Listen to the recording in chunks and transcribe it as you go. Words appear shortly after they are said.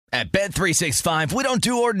At Bet365, we don't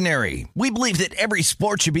do ordinary. We believe that every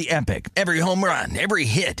sport should be epic. Every home run, every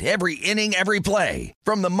hit, every inning, every play.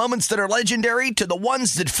 From the moments that are legendary to the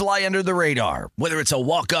ones that fly under the radar. Whether it's a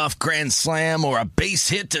walk-off grand slam or a base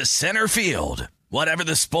hit to center field. Whatever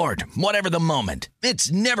the sport, whatever the moment.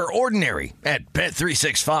 It's never ordinary at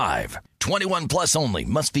Bet365. 21 plus only.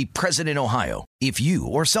 Must be present in Ohio. If you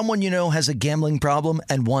or someone you know has a gambling problem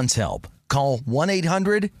and wants help, call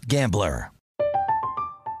 1-800-GAMBLER.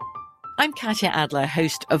 I'm Katya Adler,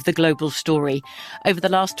 host of The Global Story. Over the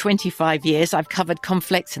last 25 years, I've covered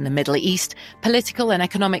conflicts in the Middle East, political and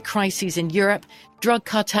economic crises in Europe, drug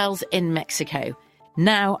cartels in Mexico.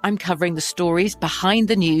 Now I'm covering the stories behind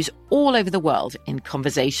the news all over the world in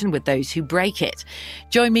conversation with those who break it.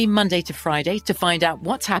 Join me Monday to Friday to find out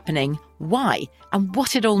what's happening, why, and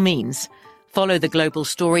what it all means. Follow The Global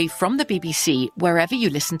Story from the BBC wherever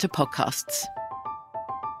you listen to podcasts.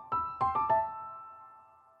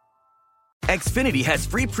 Xfinity has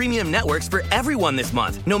free premium networks for everyone this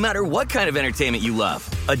month, no matter what kind of entertainment you love.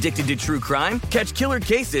 Addicted to true crime? Catch killer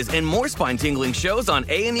cases and more spine-tingling shows on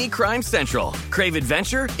A&E Crime Central. Crave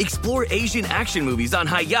adventure? Explore Asian action movies on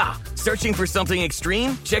Hi-YAH. Searching for something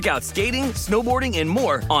extreme? Check out skating, snowboarding, and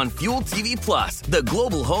more on Fuel TV Plus, the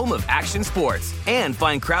global home of action sports. And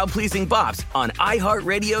find crowd-pleasing bops on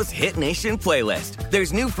iHeartRadio's Hit Nation playlist.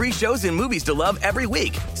 There's new free shows and movies to love every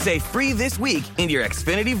week. Say free this week in your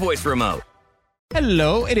Xfinity voice remote.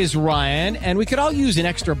 Hello, it is Ryan, and we could all use an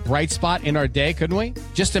extra bright spot in our day, couldn't we?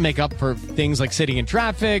 Just to make up for things like sitting in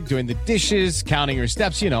traffic, doing the dishes, counting your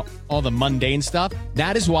steps, all the mundane stuff.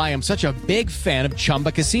 That is why I'm such a big fan of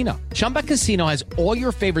Chumba Casino. Chumba Casino has all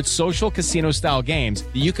your favorite social casino-style games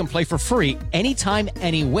that you can play for free anytime,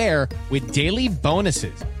 anywhere with daily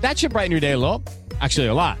bonuses. That should brighten your day a little. Actually,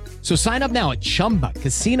 a lot. So sign up now at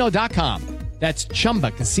ChumbaCasino.com. That's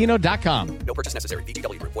ChumbaCasino.com. No purchase necessary.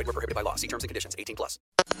 VGW Group. Void where prohibited by law. See terms and conditions. 18 plus.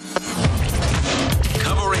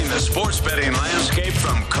 Covering the sports betting landscape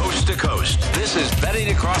from coast to coast. This is Betting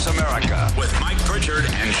Across America with Mike Pritchard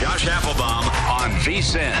and Josh Applebaum on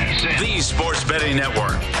VSiN, the Sports Betting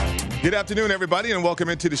Network. Good afternoon, everybody, and welcome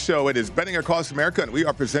into the show. It is Betting Across America, and we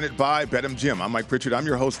are presented by BetMGM. I'm Mike Pritchard. I'm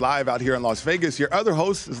your host live out here in Las Vegas. Your other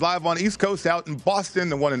host is live on East Coast out in Boston,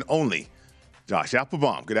 the one and only Josh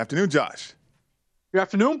Applebaum. Good afternoon, Josh. Good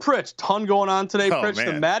afternoon, Pritch. Ton going on today, Pritch. Man.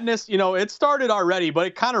 The madness, it started already, but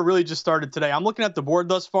it kind of really just started today. I'm looking at the board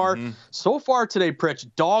thus far. So far today, Pritch,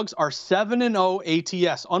 dogs are 7-0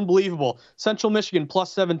 ATS. Unbelievable. Central Michigan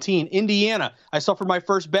plus 17. Indiana, I suffered my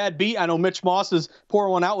first bad beat. I know Mitch Moss is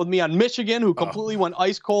pouring one out with me on Michigan, who completely went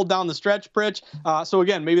ice cold down the stretch, Pritch. So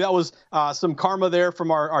again, maybe that was some karma there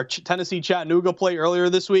from our Tennessee Chattanooga play earlier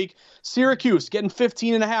this week. Syracuse getting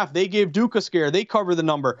 15.5. They gave Duke a scare. They cover the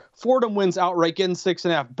number. Fordham wins outright, getting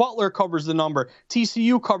 6.5. Butler covers the number.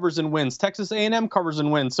 TCU covers and wins. Texas A&M covers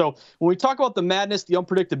and wins. So when we talk about the madness, the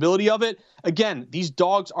unpredictability of it, again, these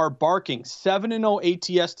dogs are barking.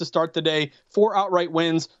 7-0 ATS to start the day. 4 outright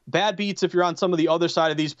wins. Bad beats if you're on some of the other side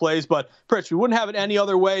of these plays. But, Pritch, we wouldn't have it any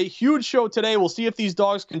other way. Huge show today. We'll see if these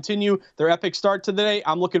dogs continue their epic start to the day.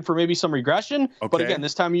 I'm looking for maybe some regression. Okay. But, again,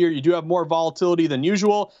 this time of year, you do have more volatility than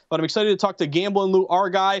usual. But I'm excited to talk to Gamble and Lou, our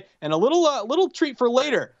guy, and a little treat for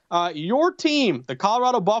later. Your team, the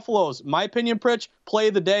Colorado Buffaloes, my opinion, Pritch, play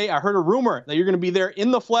of the day. I heard a rumor that you're going to be there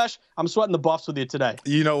in the flesh. I'm sweating the Buffs with you today.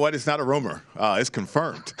 You know what? It's not a rumor. It's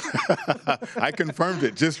confirmed. I confirmed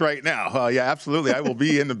it just right now. Yeah, absolutely. I will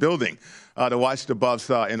be in the building to watch the Buffs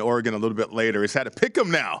in Oregon a little bit later. It's had to pick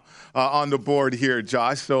them now on the board here,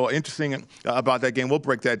 Josh. So interesting about that game. We'll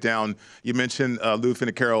break that down. You mentioned Lou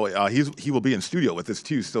Finocchiaro. He will be in studio with us,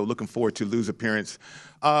 too, so looking forward to Lou's appearance.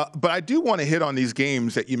 But I do want to hit on these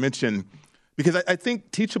games that you mentioned because I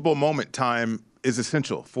think teachable moment time is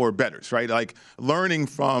essential for bettors, right? Like learning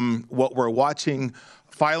from what we're watching,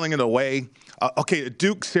 filing it away. Okay, the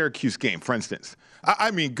Duke-Syracuse game, for instance. I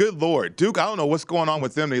mean, good Lord. Duke, I don't know what's going on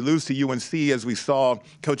with them. They lose to UNC as we saw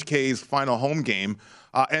Coach K's final home game.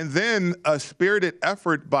 And then a spirited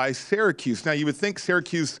effort by Syracuse. Now, you would think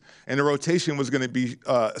Syracuse and the rotation was going to be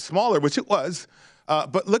smaller, which it was.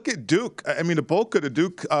 But look at Duke. I mean, the bulk of the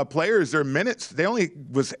Duke players, their minutes, they only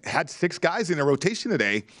had 6 guys in their rotation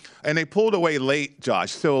today, and they pulled away late,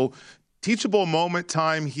 Josh. So teachable moment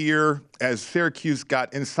time here as Syracuse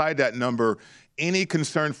got inside that number. Any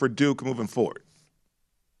concern for Duke moving forward?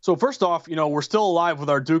 So first off, we're still alive with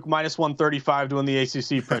our Duke minus 135 doing the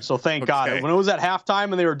ACC pitch. So thank God. When it was at halftime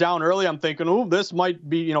and they were down early, I'm thinking, this might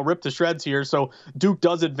be, ripped to shreds here. So Duke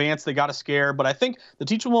does advance. They got a scare. But I think the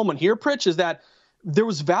teachable moment here, Pritch, is that there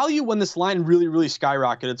was value when this line really, really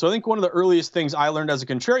skyrocketed. So I think one of the earliest things I learned as a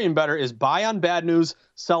contrarian bettor is buy on bad news,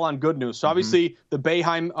 sell on good news. So obviously the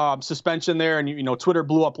Boeheim suspension there, and Twitter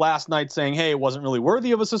blew up last night saying, hey, it wasn't really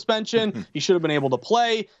worthy of a suspension. He should have been able to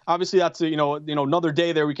play. Obviously that's another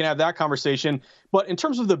day there we can have that conversation. But in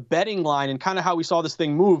terms of the betting line and kind of how we saw this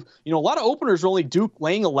thing move, a lot of openers are only Duke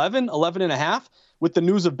laying 11.5. With the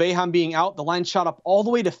news of Boeheim being out, the line shot up all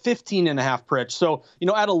the way to 15.5, Pritch. So,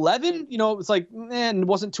 at 11, it's like, man,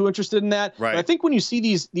 wasn't too interested in that. Right. But I think when you see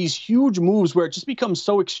these huge moves where it just becomes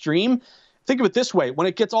so extreme, think of it this way. When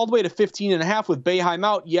it gets all the way to 15.5 with Boeheim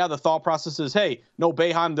out, yeah, the thought process is, hey, no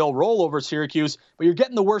Boeheim, they'll roll over Syracuse, but you're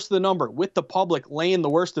getting the worst of the number with the public laying the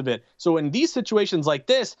worst of it. So in these situations like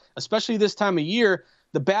this, especially this time of year,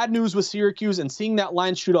 the bad news with Syracuse and seeing that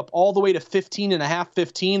line shoot up all the way to 15.5,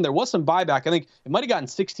 15, there was some buyback. I think it might have gotten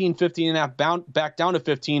 16, 15.5 back down to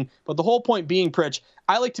 15. But the whole point being, Pritch,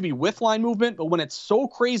 I like to be with line movement, but when it's so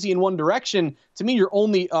crazy in one direction, to me, your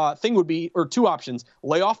only thing would be, or two options,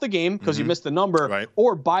 lay off the game because you missed the number, right,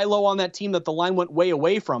 or buy low on that team that the line went way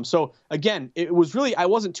away from. So again, it was really, I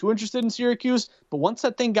wasn't too interested in Syracuse, but once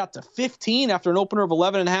that thing got to 15 after an opener of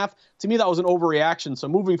 11.5, to me, that was an overreaction. So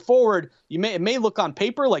moving forward, it may look on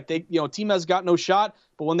paper like team has got no shot,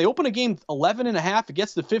 but when they open a game 11.5, it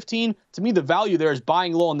gets to 15. To me, the value there is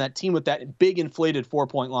buying low on that team with that big inflated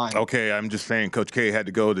 4-point line. Okay, I'm just saying Coach K had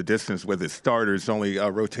to go the distance with his starters, only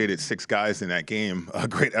rotated 6 guys in that game. A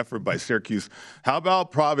great effort by Syracuse. How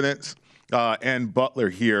about Providence and Butler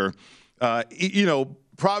here?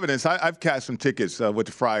 Providence, I've cashed some tickets with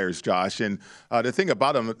the Friars, Josh, and the thing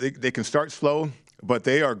about them, they can start slow, but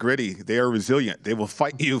they are gritty. They are resilient. They will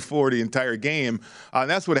fight you for the entire game. And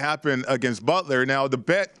that's what happened against Butler. Now, the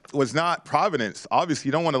bet was not Providence. Obviously,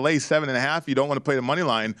 you don't want to lay 7.5. You don't want to play the money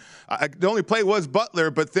line. The only play was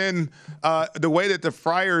Butler, but then the way that the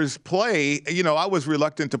Friars play, I was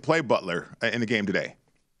reluctant to play Butler in the game today.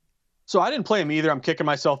 So I didn't play him either. I'm kicking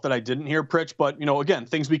myself that I didn't hear, Pritch. But, again,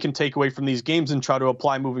 things we can take away from these games and try to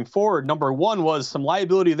apply moving forward. Number one was some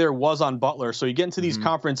liability there was on Butler. So you get into these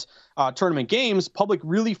conference tournament games, public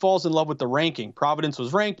really falls in love with the ranking. Providence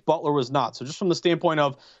was ranked, Butler was not. So just from the standpoint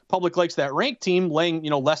of public likes that ranked team laying,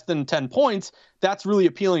 less than 10 points, that's really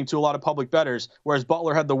appealing to a lot of public bettors, whereas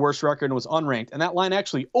Butler had the worst record and was unranked. And that line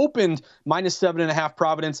actually opened minus 7.5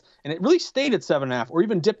 Providence, and it really stayed at 7.5 or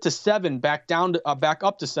even dipped to 7 back down to back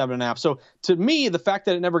up to 7.5. So to me, the fact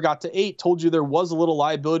that it never got to 8 told you there was a little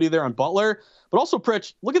liability there on Butler. But also,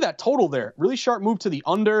 Pritch, look at that total there. Really sharp move to the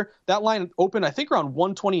under. That line opened, I think, around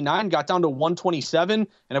 129, got down to 127.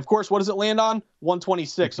 And, of course, what does it land on?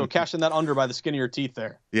 126. So cashing that under by the skin of your teeth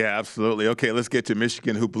there. Yeah, absolutely. Okay, let's get to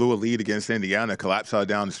Michigan, who blew a lead against Indiana. Collapsed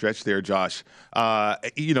down the stretch there, Josh. Not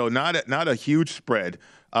a huge spread.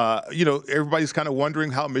 Everybody's kind of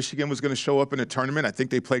wondering how Michigan was going to show up in a tournament. I think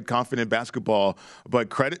they played confident basketball, but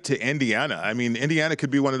credit to Indiana. I mean, Indiana could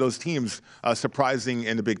be one of those teams surprising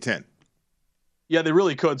in the Big Ten. Yeah, they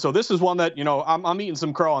really could. So this is one that, I'm eating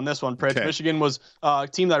some crow on this one, Pritch. Okay. Michigan was a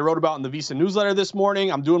team that I wrote about in the Visa newsletter this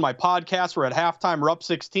morning. I'm doing my podcast. We're at halftime. We're up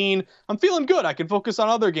 16. I'm feeling good. I can focus on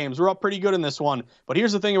other games. We're up pretty good in this one. But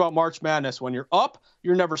here's the thing about March Madness. When you're up,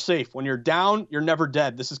 you're never safe. When you're down, you're never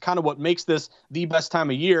dead. This is kind of what makes this the best time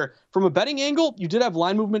of year. From a betting angle, you did have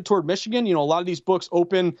line movement toward Michigan. A lot of these books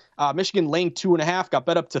open Michigan laying 2.5, got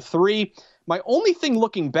bet up to 3. My only thing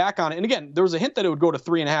looking back on it, and again, there was a hint that it would go to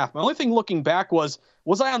 3.5. My only thing looking back was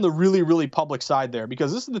I on the really, really public side there?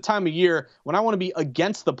 Because this is the time of year when I want to be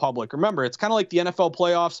against the public. Remember, it's kind of like the NFL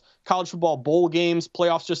playoffs, college football bowl games,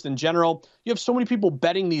 playoffs just in general. You have so many people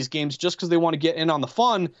betting these games just because they want to get in on the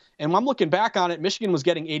fun. And when I'm looking back on it, Michigan was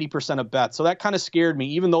getting 80% of bets. So that kind of scared me,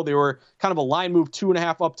 even though they were kind of a line move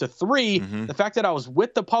 2.5 up to 3. The fact that I was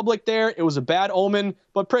with the public there, it was a bad omen.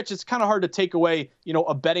 But Pritch, it's kind of hard to take away,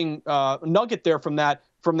 a betting nugget there from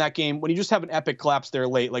that game when you just have an epic collapse there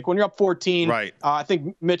late. Like when you're up 14, right. I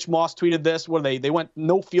think Mitch Moss tweeted this, where they went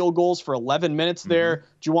no field goals for 11 minutes there.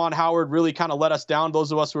 Juwan Howard really kind of let us down,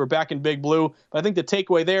 those of us who were back in Big Blue. But I think the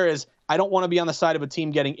takeaway there is I don't want to be on the side of a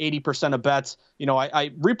team getting 80% of bets.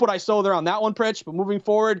 I reap what I sow there on that one, Pritch, but moving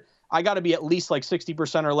forward, I got to be at least like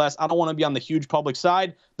 60% or less. I don't want to be on the huge public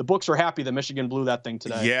side. The books are happy that Michigan blew that thing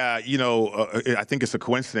today. Yeah, I think it's a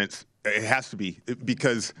coincidence. It has to be,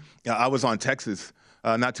 because I was on Texas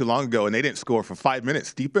not too long ago, and they didn't score for 5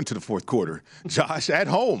 minutes deep into the fourth quarter. Josh, at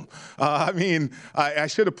home. I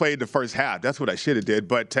should have played the first half. That's what I should have did.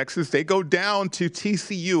 But Texas, they go down to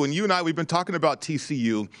TCU. And you and I, we've been talking about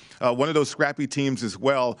TCU, one of those scrappy teams as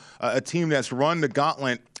well, a team that's run the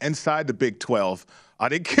gauntlet inside the Big 12.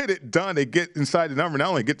 They get it done. They get inside the number. Not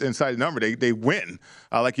only get inside the number, they win.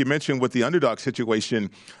 Like you mentioned with the underdog situation.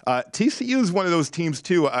 TCU is one of those teams,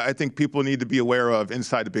 too, I think people need to be aware of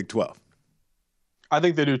inside the Big 12. I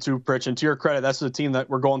think they do too, Pritch. And to your credit, that's the team that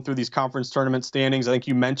we're going through these conference tournament standings. I think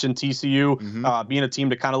you mentioned TCU being a team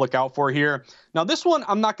to kind of look out for here. Now, this one,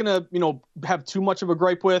 I'm not going to, have too much of a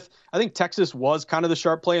gripe with. I think Texas was kind of the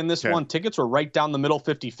sharp play in this one. Tickets were right down the middle,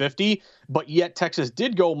 50-50, but yet Texas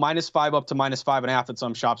did go -5 up to -5.5 at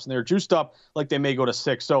some shops, and they're juiced up like they may go to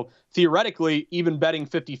 6. So theoretically, even betting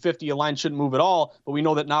 50-50, a line shouldn't move at all, but we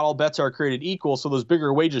know that not all bets are created equal, so those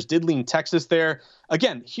bigger wagers did lean Texas there.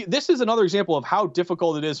 Again, this is another example of how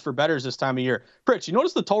difficult it is for bettors this time of year. Pritch, you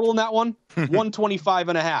notice the total in that one?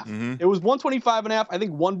 125.5. It was 125.5. I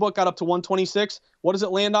think one book got up to 126. What does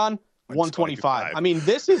it land on? 125. I mean,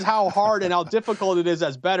 this is how hard and how difficult it is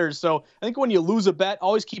as bettors. So I think when you lose a bet,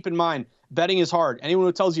 always keep in mind, betting is hard. Anyone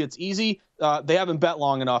who tells you it's easy, they haven't bet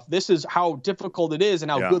long enough. This is how difficult it is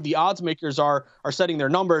and how good the odds makers are setting their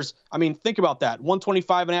numbers. I mean, think about that.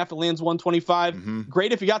 125.5, it lands 125.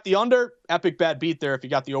 Great if you got the under. Epic bad beat there if you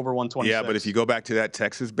got the over 126. Yeah, but if you go back to that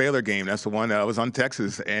Texas-Baylor game, that's the one that was on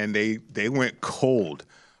Texas, and they went cold.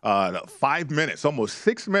 5 minutes, almost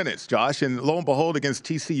 6 minutes, Josh. And lo and behold, against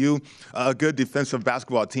TCU, a good defensive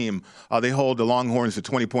basketball team, they hold the Longhorns to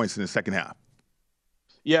 20 points in the second half.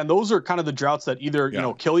 Yeah, and those are kind of the droughts that either,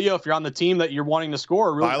 kill you if you're on the team that you're wanting to score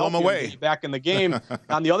or really help you get back in the game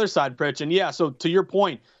on the other side, Pritch. And yeah, so to your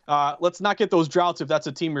point, let's not get those droughts if that's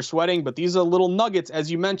a team you're sweating, but these are little nuggets,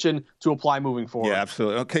 as you mentioned, to apply moving forward. Yeah,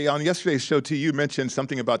 absolutely. Okay, on yesterday's show, too, you mentioned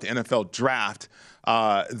something about the NFL draft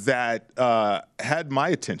that had my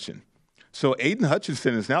attention. So Aiden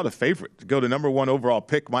Hutchinson is now the favorite to go to number 1 overall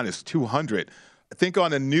pick, -200. I think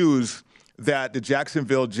on the news that the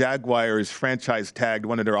Jacksonville Jaguars franchise tagged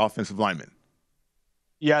one of their offensive linemen.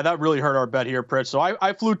 Yeah, that really hurt our bet here, Pritch. So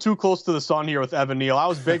I flew too close to the sun here with Evan Neal. I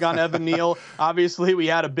was big on Evan Neal. Obviously, we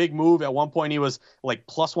had a big move. At one point, he was like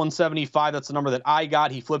 +175. That's the number that I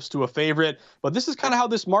got. He flips to a favorite. But this is kind of how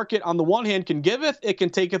this market, on the one hand, can giveth, it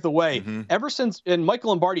can taketh away. Ever since, and Michael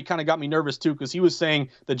Lombardi kind of got me nervous too, because he was saying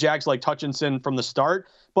the Jags liked Hutchinson from the start.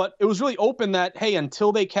 But it was really open that, hey,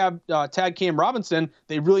 until they tag Cam Robinson,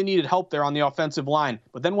 they really needed help there on the offensive line.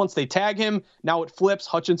 But then once they tag him, now it flips.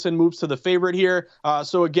 Hutchinson moves to the favorite here.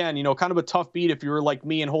 So again, kind of a tough beat if you were like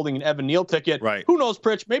me and holding an Evan Neal ticket. Right. Who knows,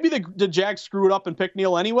 Pritch? Maybe the Jags screw it up and pick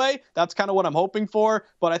Neal anyway. That's kind of what I'm hoping for.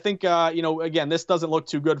 But I think, again, this doesn't look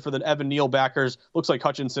too good for the Evan Neal backers. Looks like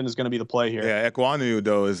Hutchinson is going to be the play here. Yeah, Ekwonu,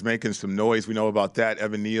 though, is making some noise. We know about that.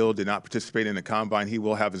 Evan Neal did not participate in the combine. He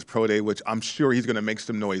will have his pro day, which I'm sure he's going to make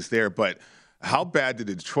some noise there. But how bad did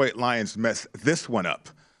the Detroit Lions mess this one up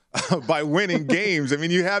by winning games? I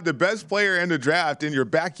mean, you have the best player in the draft in your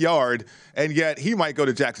backyard, and yet he might go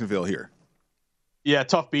to Jacksonville here. Yeah,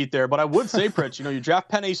 tough beat there. But I would say, Pritch, you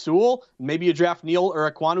draft Penei Sewell, maybe you draft Neal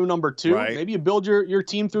or Ekwonu number 2. Right. Maybe you build your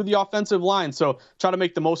team through the offensive line. So try to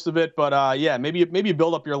make the most of it. But maybe you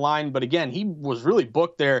build up your line. But again, he was really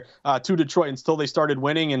booked there to Detroit until they started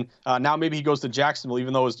winning. And now maybe he goes to Jacksonville,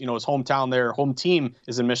 even though his hometown there, home team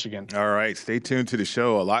is in Michigan. All right, stay tuned to the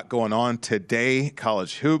show. A lot going on today.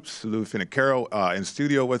 College hoops, Lou Finocchiaro in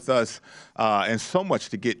studio with us. And so much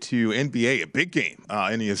to get to. NBA, a big game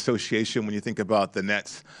in the association when you think about the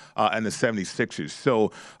Nets and the 76ers.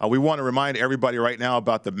 So we want to remind everybody right now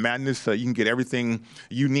about the Madness. You can get everything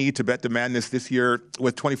you need to bet the Madness this year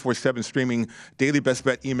with 24/7 streaming, daily best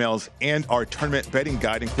bet emails, and our tournament betting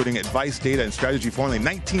guide, including advice, data, and strategy for only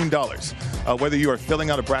 $19. Whether you are filling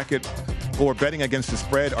out a bracket or betting against the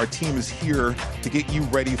spread, our team is here to get you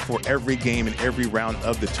ready for every game and every round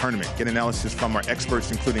of the tournament. Get analysis from our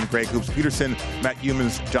experts, including Greg Hoops Peterson, Matt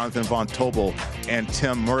Humans, Jonathan Von Tobel, and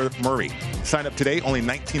Tim Murray. Sign up today, only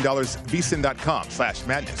 $19,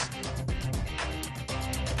 vsin.com/madness.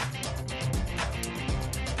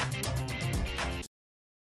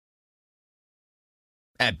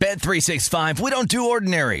 At Bet365, we don't do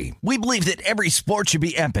ordinary. We believe that every sport should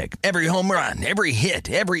be epic. Every home run, every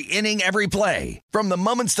hit, every inning, every play. From the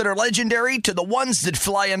moments that are legendary to the ones that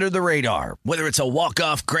fly under the radar. Whether it's a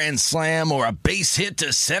walk-off grand slam or a base hit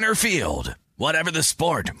to center field. Whatever the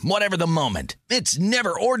sport, whatever the moment. It's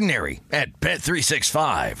never ordinary at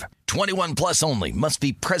Bet365. 21 plus only. Must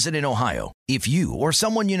be present in Ohio. If you or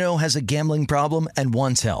someone you know has a gambling problem and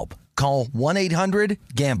wants help, call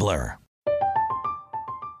 1-800-GAMBLER.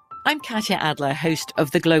 I'm Katya Adler, host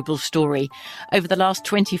of The Global Story. Over the last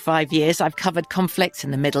 25 years, I've covered conflicts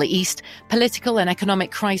in the Middle East, political and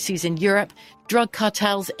economic crises in Europe, drug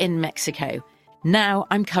cartels in Mexico. Now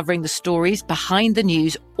I'm covering the stories behind the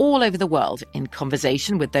news all over the world in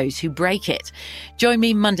conversation with those who break it. Join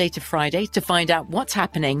me Monday to Friday to find out what's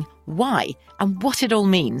happening, why, and what it all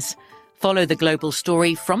means. Follow The Global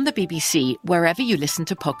Story from the BBC wherever you listen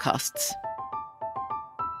to podcasts.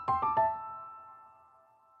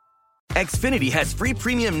 Xfinity has free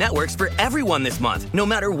premium networks for everyone this month, no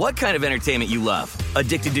matter what kind of entertainment you love.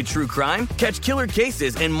 Addicted to true crime? Catch killer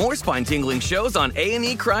cases and more spine-tingling shows on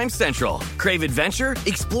A&E Crime Central. Crave adventure?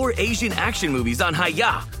 Explore Asian action movies on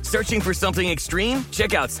Hi-YAH. Searching for something extreme?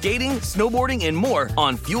 Check out skating, snowboarding, and more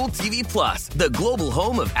on Fuel TV Plus, the global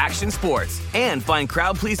home of action sports. And find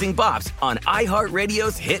crowd-pleasing bops on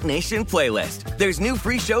iHeartRadio's Hit Nation playlist. There's new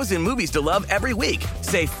free shows and movies to love every week.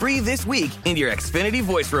 Say free this week in your Xfinity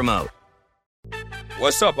voice remote.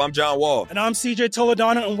 What's up? I'm John Wall. And I'm CJ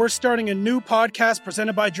Toledano, and we're starting a new podcast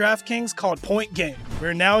presented by DraftKings called Point Game.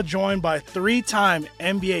 We're now joined by three-time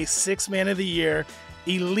NBA Sixth Man of the Year,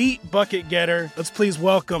 elite bucket getter. Let's please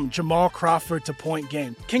welcome Jamal Crawford to Point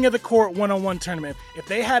Game. King of the Court one-on-one tournament. If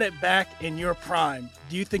they had it back in your prime,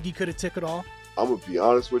 do you think you could have took it all? I'm going to be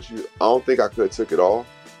honest with you. I don't think I could have took it all,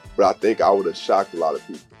 but I think I would have shocked a lot of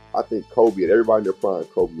people. I think Kobe and everybody in their prime,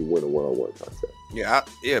 Kobe would win a one-on-one contest. Yeah,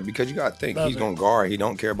 because you got to think he's going to guard. He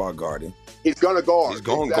don't care about guarding. He's going to guard. He's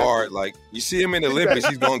going to guard. Like, you see him in the Olympics,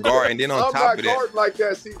 he's going to guard. And then on top of that. I'm not guarding like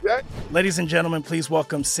that, CJ. Ladies and gentlemen, please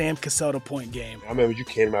welcome Sam Cassell to Point Game. I remember you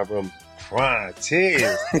came out from prime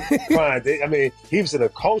 10. I mean, he was in a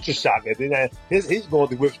culture shock. And then he's going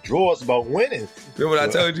through withdrawals about winning. Remember what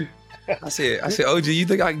I told you? I said, OG, you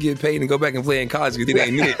think I can get paid and go back and play in college because it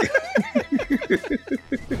ain't it?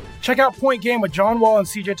 Check out Point Game with John Wall and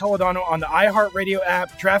CJ Toledano on the iHeartRadio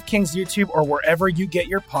app, DraftKings YouTube, or wherever you get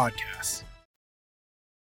your podcasts.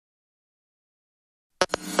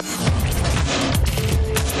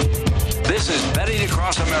 This is Betting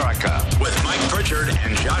Across America with Mike Pritchard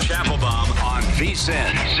and Josh Applebaum on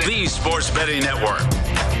VSiN, the Sports Betting Network.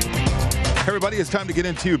 Hey everybody, it's time to get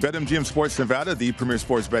into BetMGM Sports Nevada, the premier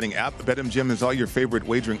sports betting app. BetMGM has all your favorite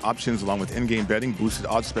wagering options along with in-game betting, boosted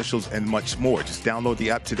odds specials, and much more. Just download the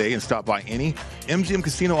app today and stop by any MGM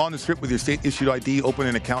casino on the Strip with your state-issued ID, open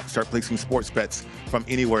an account, and start placing sports bets from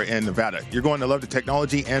anywhere in Nevada. You're going to love the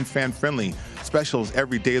technology and fan-friendly specials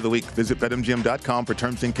every day of the week. Visit BetMGM.com for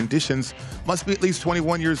terms and conditions. Must be at least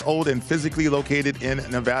 21 years old and physically located in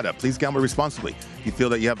Nevada. Please gamble responsibly. If you feel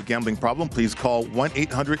that you have a gambling problem, please call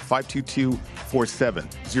 1-800-522-4700.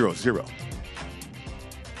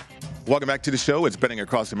 Welcome back to the show. It's Betting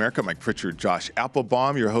Across America. Mike Pritchard, Josh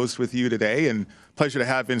Applebaum, your host with you today. And pleasure to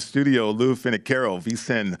have in studio Lou Finocchiaro,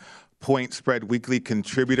 VSiN Point Spread Weekly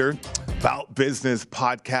contributor, About Business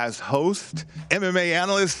podcast host, MMA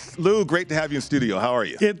analyst. Lou, great to have you in studio. How are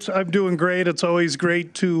you? I'm doing great. It's always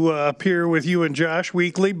great to appear with you and Josh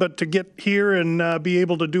weekly, but to get here and be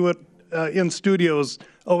able to do it in studio is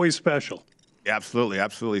always special. Absolutely,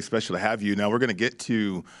 absolutely special to have you. Now we're going to get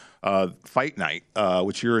to Fight Night,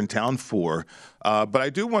 which you're in town for. But I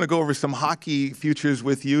do want to go over some hockey futures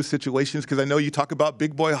with you, situations, because I know you talk about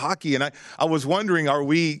big boy hockey. And I was wondering, are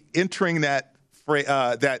we entering that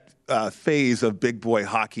phase of big boy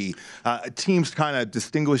hockey, teams kind of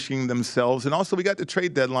distinguishing themselves? And also we got the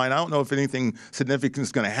trade deadline. I don't know if anything significant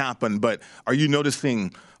is going to happen, but are you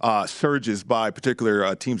noticing surges by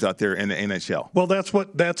particular teams out there in the NHL? Well,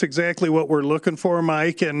 that's exactly what we're looking for,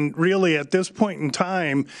 Mike. And really at this point in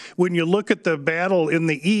time, when you look at the battle in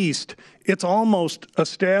the East, it's almost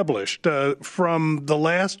established. From the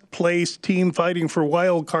last place team fighting for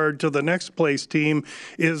wild card to the next place team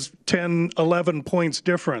is 10, 11 points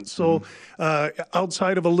difference. So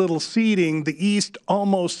outside of a little seeding, the East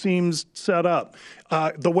almost seems set up.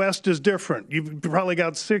 The West is different. You've probably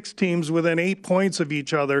got 6 teams within 8 points of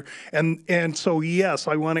each other. And so, yes,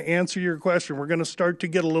 I want to answer your question. We're going to start to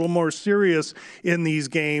get a little more serious in these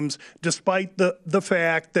games, despite the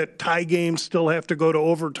fact that tie games still have to go to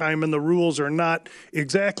overtime and the rules are not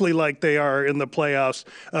exactly like they are in the playoffs.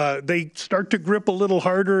 They start to grip a little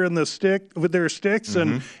harder in the stick with their sticks,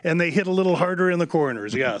 and they hit a little harder in the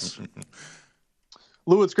corners, yes.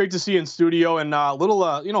 Lou, it's great to see you in studio, and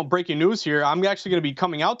little breaking news here. I'm actually going to be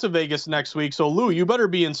coming out to Vegas next week. So, Lou, you better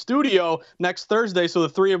be in studio next Thursday so the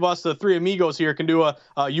three of us, the three amigos here, can do a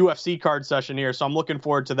UFC card session here. So I'm looking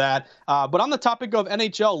forward to that. But on the topic of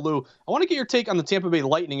NHL, Lou, I want to get your take on the Tampa Bay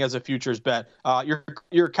Lightning as a futures bet.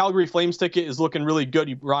 Your Calgary Flames ticket is looking really good.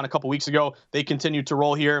 You were on a couple weeks ago. They continue to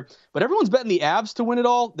roll here. But everyone's betting the Avs to win it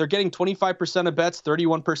all. They're getting 25% of bets,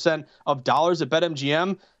 31% of dollars at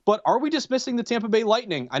BetMGM. But are we dismissing the Tampa Bay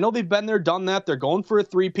Lightning? I know they've been there, done that. They're going for a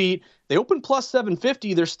three-peat. They opened plus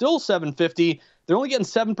 750. They're still 750. They're only getting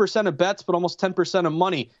 7% of bets, but almost 10% of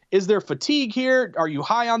money. Is there fatigue here? Are you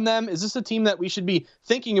high on them? Is this a team that we should be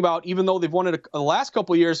thinking about, even though they've won it the last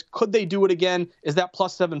couple of years? Could they do it again? Is that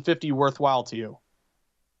plus 750 worthwhile to you?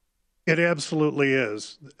 It absolutely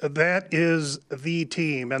is. That is the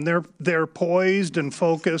team, and they're poised and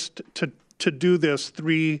focused to do this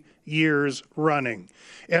 3 years running.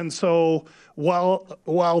 And so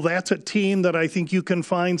while that's a team that I think you can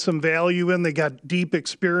find some value in, they got deep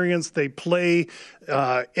experience, they play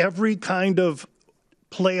every kind of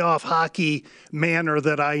playoff hockey manner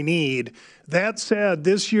that I need. That said,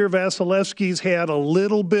 this year Vasilevsky's had a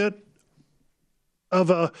little bit of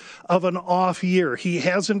an off year. He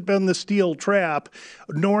hasn't been the steel trap,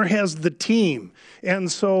 nor has the team. And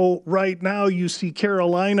so right now you see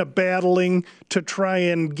Carolina battling to try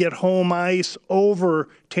and get home ice over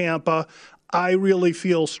Tampa. I really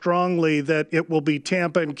feel strongly that it will be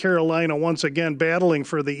Tampa and Carolina once again battling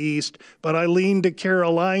for the East, but I lean to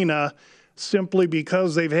Carolina simply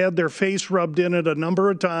because they've had their face rubbed in it a number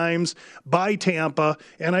of times by Tampa,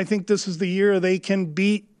 and I think this is the year they can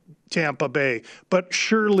beat Tampa Bay, but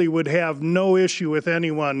surely would have no issue with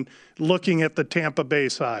anyone looking at the Tampa Bay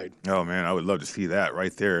side. Oh, man, I would love to see that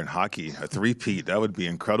right there in hockey. A three-peat, that would be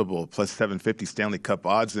incredible. Plus 750 Stanley Cup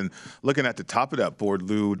odds. And looking at the top of that board,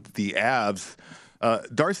 Lou, the Avs,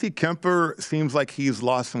 Darcy Kemper seems like he's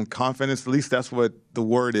lost some confidence. At least that's what the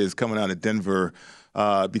word is coming out of Denver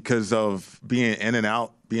because of being in and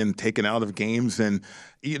out, being taken out of games. And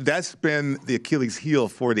that's been the Achilles heel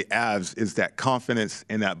for the Avs, is that confidence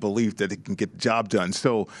and that belief that they can get the job done.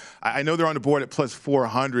 So I know they're on the board at plus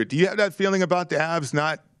 400. Do you have that feeling about the Avs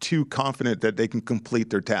not too confident that they can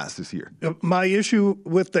complete their task this year? My issue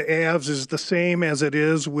with the Avs is the same as it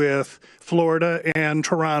is with Florida and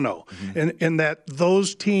Toronto, in that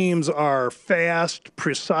those teams are fast,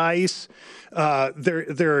 precise.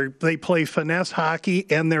 They play finesse hockey,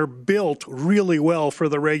 and they're built really well for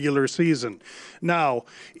the regular season. Now,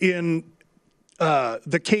 in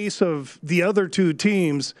the case of the other two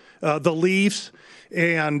teams, the Leafs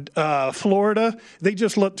and Florida, they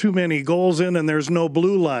just let too many goals in, and there's no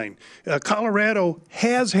blue line. Colorado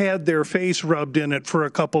has had their face rubbed in it for a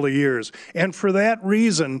couple of years, and for that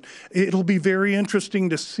reason, it'll be very interesting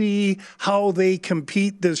to see how they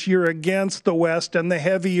compete this year against the West and the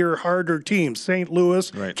heavier, harder teams, St.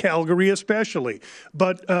 Louis, right. Calgary especially.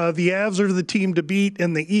 But the Avs are the team to beat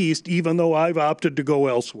in the East, even though I've opted to go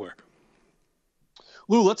elsewhere.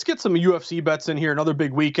 Lou, let's get some UFC bets in here. Another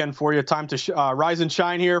big weekend for you. Time to rise and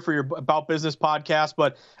shine here for your About Business podcast.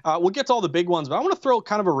 But we'll get to all the big ones. But I want to throw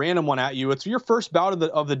kind of a random one at you. It's your first bout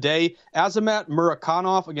of the day. Azamat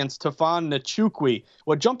Murakanov against Tafon Nchukwi.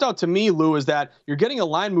 What jumped out to me, Lou, is that you're getting a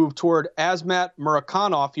line move toward Azamat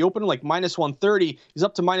Murakanov. He opened like minus 130. He's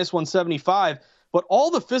up to minus 175. But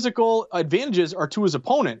all the physical advantages are to his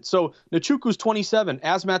opponent. So Nchukwu's 27,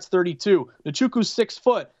 Azamat's 32. Nchukwu's 6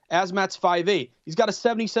 foot, Azamat's 5'8". He's got a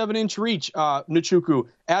 77-inch reach, Nchukwu.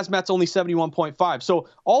 Azamat's only 71.5. So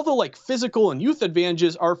all the physical and youth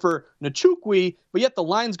advantages are for Nchukwu, but yet the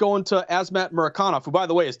line's going to Azamat Murakanov, who, by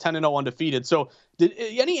the way, is 10-0 undefeated. So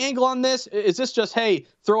any angle on this? Is this just, hey,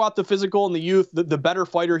 throw out the physical and the youth, the better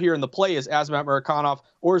fighter here in the play is Azamat Murakanov,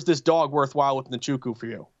 or is this dog worthwhile with Nchukwu for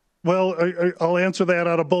you? Well, I'll answer that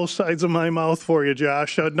out of both sides of my mouth for you,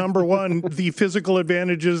 Josh. Number one, the physical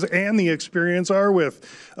advantages and the experience are with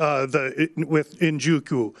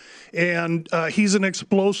Nchukwu, and he's an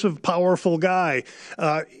explosive, powerful guy,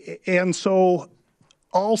 and so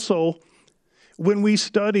also when we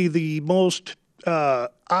study the most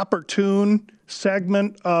opportune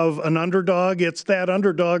segment of an underdog, it's that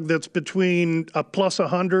underdog that's between a plus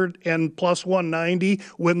 100 and plus 190.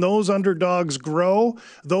 When those underdogs grow,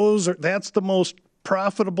 that's the most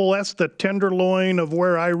profitable. That's the tenderloin of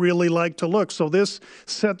where I really like to look. So this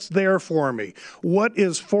sets there for me. What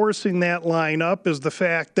is forcing that line up is the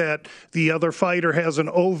fact that the other fighter has an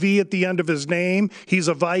OV at the end of his name. He's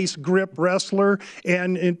a vice grip wrestler,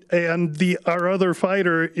 and our other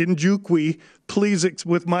fighter, Nchukwu, please,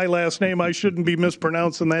 with my last name, I shouldn't be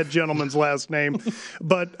mispronouncing that gentleman's last name,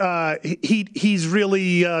 but he's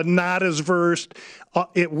really not as versed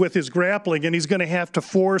with his grappling, and he's going to have to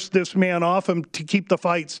force this man off him to keep the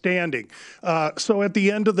fight standing. So at the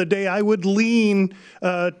end of the day, I would lean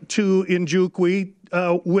to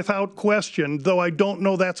Nchukwu without question, though I don't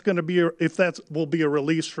know if that will be a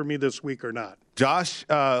release for me this week or not. Josh,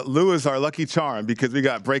 Lou is our lucky charm because we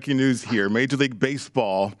got breaking news here. Major League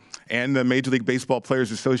Baseball and the Major League Baseball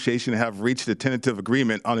Players Association have reached a tentative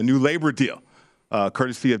agreement on a new labor deal,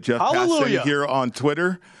 courtesy of Jeff Passan here on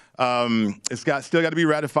Twitter. It's still got to be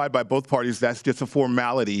ratified by both parties. That's just a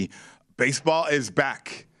formality. Baseball is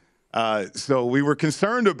back. So we were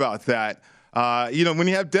concerned about that. When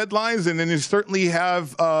you have deadlines and then you certainly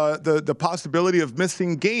have the possibility of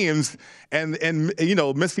missing games and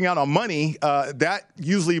missing out on money, that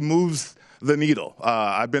usually moves the needle.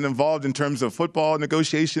 I've been involved in terms of football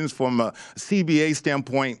negotiations from a CBA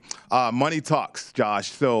standpoint. Money talks,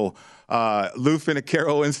 Josh. So Lou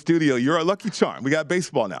Finocchiaro in studio. You're a lucky charm. We got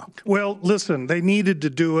baseball now. Well, listen, they needed to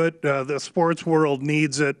do it. The sports world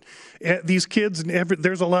needs it. These kids,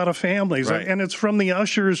 there's a lot of families, Right. and it's from the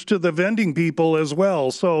ushers to the vending people as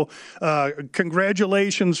well. So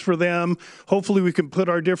congratulations for them. Hopefully we can put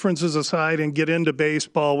our differences aside and get into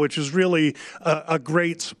baseball, which is really a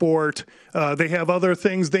great sport. They have other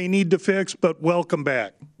things they need to fix, but welcome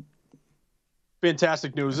back.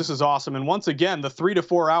 Fantastic news. This is awesome. And once again, the 3 to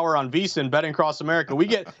 4 hour on VSiN, Betting Across America. We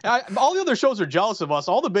get all the other shows are jealous of us.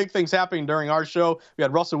 All the big things happening during our show. We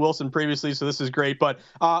had Russell Wilson previously, so this is great. But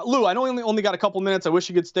Lou, I know we only got a couple minutes. I wish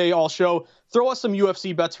you could stay all show. Throw us some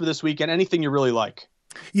UFC bets for this weekend. Anything you really like.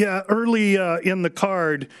 Yeah, early in the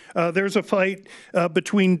card, there's a fight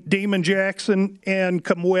between Damon Jackson and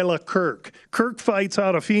Kamuela Kirk. Kirk fights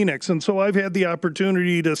out of Phoenix, and so I've had the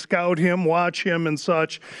opportunity to scout him, watch him, and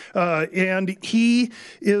such. And he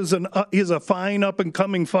is a fine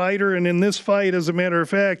up-and-coming fighter. And in this fight, as a matter of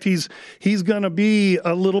fact, he's going to be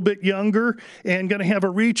a little bit younger and going to have a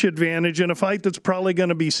reach advantage in a fight that's probably going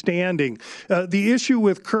to be standing. The issue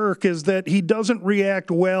with Kirk is that he doesn't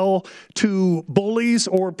react well to bullies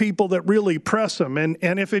or people that really press him. And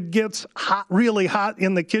if it gets hot, really hot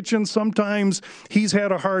in the kitchen, sometimes he's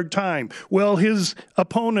had a hard time. Well, his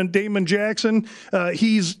opponent, Damon Jackson,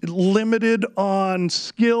 he's limited on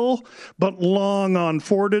skill, but long on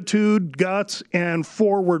fortitude, guts, and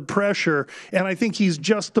forward pressure. And I think he's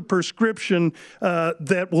just the prescription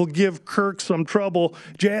that will give Kirk some trouble.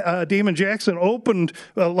 Damon Jackson opened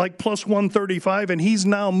like plus 135, and he's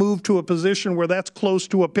now moved to a position where that's close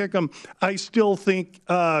to a pick'em. I still think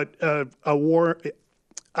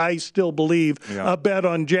I still believe a bet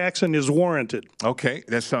on Jackson is warranted. Okay,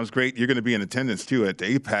 that sounds great. You're going to be in attendance, too, at the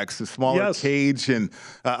Apex, the smaller cage. And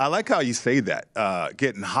I like how you say that,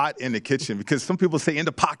 getting hot in the kitchen, because some people say in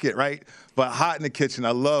the pocket, right? But hot in the kitchen,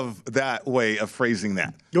 I love that way of phrasing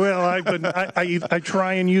that. Well, I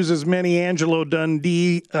try and use as many Angelo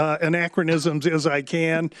Dundee anachronisms as I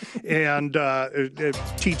can and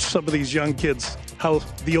teach some of these young kids how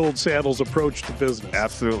the old saddles approach the business.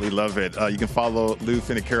 Absolutely love it. You can follow Lou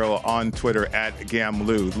Finocchiaro on Twitter at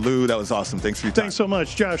GamLou. Lou, that was awesome. Thanks for your time. Thanks so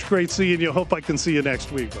much, Josh. Great seeing you. Hope I can see you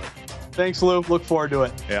next week. Thanks, Lou. Look forward to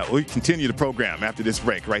it. Yeah, we continue the program after this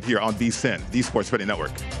break right here on VSiN, the Sports Betting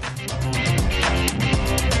Network.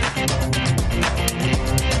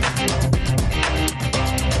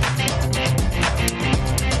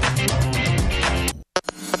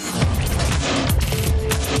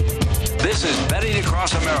 This is Betting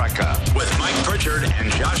Across America with Mike Pritchard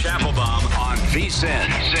and Josh Applebaum on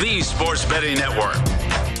VSiN, the Sports Betting Network.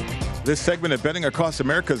 This segment of Betting Across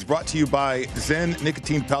America is brought to you by Zen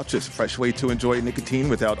Nicotine Pouches, a fresh way to enjoy nicotine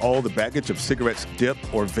without all the baggage of cigarettes, dip,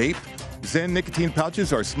 or vape. Zen Nicotine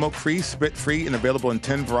Pouches are smoke-free, spit-free, and available in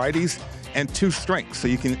 10 varieties and 2 strengths, so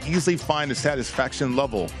you can easily find a satisfaction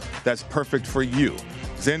level that's perfect for you.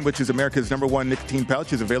 Zen, which is America's #1 nicotine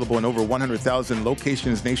pouch, is available in over 100,000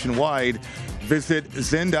 locations nationwide. Visit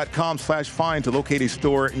zen.com/find to locate a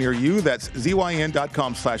store near you. That's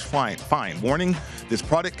zyn.com/find. Warning, this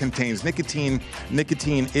product contains nicotine.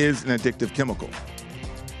 Nicotine is an addictive chemical.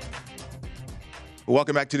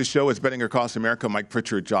 Welcome back to the show. It's Betting Across America. Mike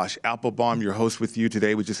Pritchard, Josh Applebaum, your host with you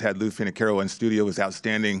today. We just had Lou Finocchiaro in studio. It was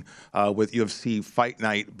outstanding with UFC Fight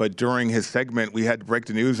Night. But during his segment, we had to break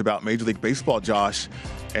the news about Major League Baseball, Josh.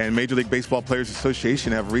 And Major League Baseball Players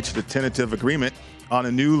Association have reached a tentative agreement on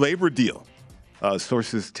a new labor deal.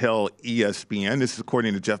 Sources tell ESPN. This is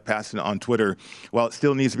according to Jeff Passan on Twitter. While it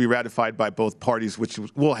still needs to be ratified by both parties, which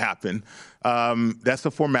will happen, that's a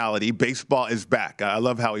formality. Baseball is back. I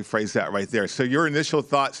love how he phrased that right there. So your initial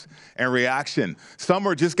thoughts and reaction.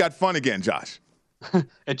 Summer just got fun again, Josh.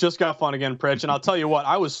 It just got fun again, Pritch. And I'll tell you what,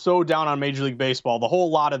 I was so down on Major League Baseball, the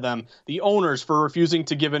whole lot of them, the owners for refusing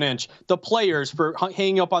to give an inch, the players for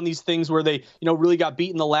hanging up on these things where they, really got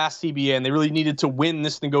beaten the last CBA and they really needed to win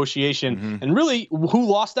this negotiation. Mm-hmm. And really, who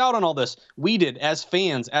lost out on all this? We did, as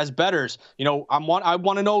fans, as bettors. I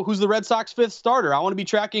want to know who's the Red Sox 5th starter. I want to be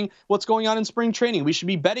tracking what's going on in spring training. We should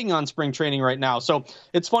be betting on spring training right now. So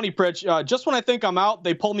it's funny, Pritch. Just when I think I'm out,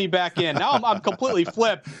 they pull me back in. Now I'm completely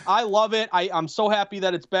flipped. I love it. I'm so happy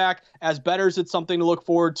that it's back. As bettors, it's something to look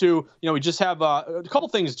forward to. We just have a couple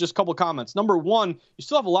things, just a couple comments. Number one, you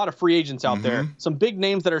still have a lot of free agents out there. Some big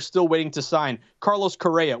names that are still waiting to sign. Carlos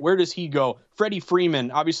Correa, where does he go? Freddie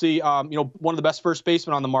Freeman, obviously, one of the best first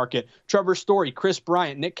basemen on the market. Trevor Story, Chris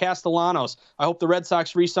Bryant, Nick Castellanos. I hope the Red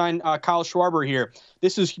Sox re-sign Kyle Schwarber here.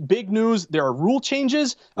 This is big news. There are rule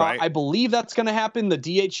changes. Right. I believe that's going to happen. The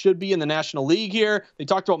DH should be in the National League here. They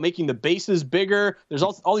talked about making the bases bigger. There's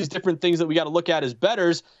all these different things that we got to look at as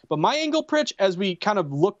bettors. But my angle, Pritch, as we kind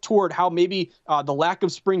of look toward how maybe the lack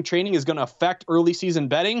of spring training is going to affect early season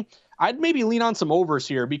betting, I'd maybe lean on some overs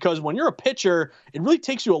here, because when you're a pitcher, it really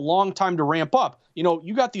takes you a long time to ramp up.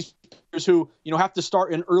 You got these pitchers who, have to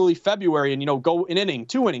start in early February and, go an inning,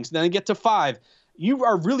 2 innings, then they get to 5. You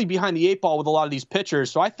are really behind the 8 ball with a lot of these pitchers.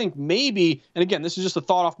 So I think maybe, and again, this is just a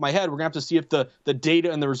thought off my head, we're going to have to see if the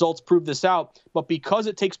data and the results prove this out. But because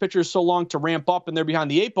it takes pitchers so long to ramp up and they're behind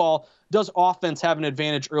the 8 ball, does offense have an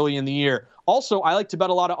advantage early in the year? Also, I like to bet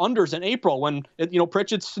a lot of unders in April when,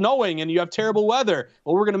 Pritch, it's snowing and you have terrible weather.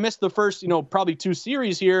 Well, we're going to miss the first, probably 2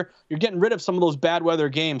 series here. You're getting rid of some of those bad weather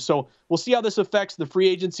games. So we'll see how this affects the free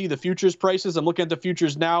agency, the futures prices. I'm looking at the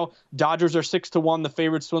futures now. Dodgers are 6-1, the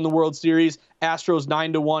favorites to win the World Series. Astros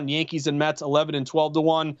 9-1, Yankees and Mets 11 and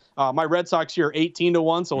 12-1. My Red Sox here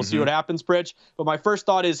 18-1, so we'll see what happens, Pritch. But my first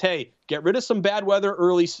thought is, hey, get rid of some bad weather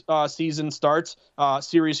early season starts,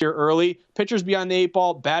 series here early. Pitchers behind the 8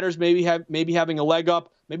 ball, batters maybe having a leg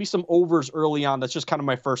up. Maybe some overs early on. That's just kind of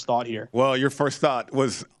my first thought here. Well, your first thought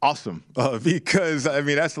was awesome because,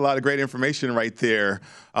 that's a lot of great information right there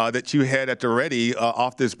that you had at the ready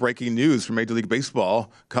off this breaking news from Major League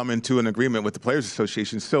Baseball coming to an agreement with the Players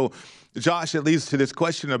Association. So, Josh, it leads to this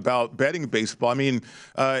question about betting baseball. Do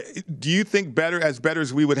you think as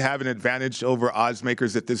bettors we would have an advantage over odds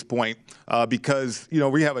makers at this point? Because,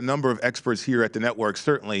 we have a number of experts here at the network,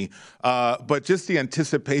 certainly. But just the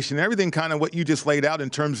anticipation, everything kind of what you just laid out in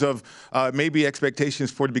terms of maybe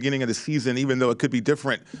expectations for the beginning of the season, even though it could be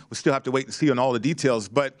different. We'll still have to wait and see on all the details.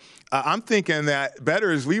 But I'm thinking that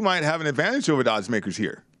bettors, we might have an advantage over the odds makers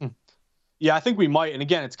here. Yeah, I think we might. And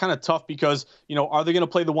again, it's kind of tough because, are they going to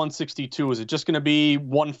play the 162? Is it just going to be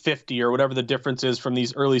 150 or whatever the difference is from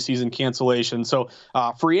these early season cancellations? So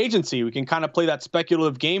free agency, we can kind of play that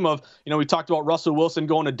speculative game of, we talked about Russell Wilson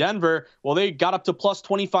going to Denver. Well, they got up to plus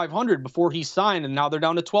 2,500 before he signed, and now they're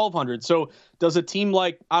down to 1,200. So does a team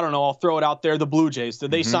like, I don't know, I'll throw it out there, the Blue Jays, did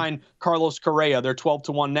they sign Carlos Correa? They're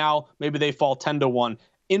 12-1 now. Maybe they fall 10-1.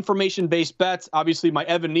 Information-based bets. Obviously, my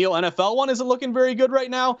Evan Neal NFL one isn't looking very good right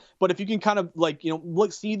now. But if you can kind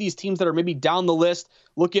of see these teams that are maybe down the list,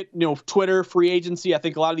 look at Twitter, free agency. I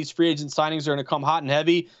think a lot of these free agent signings are going to come hot and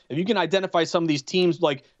heavy. If you can identify some of these teams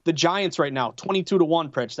like the Giants right now, 22-1,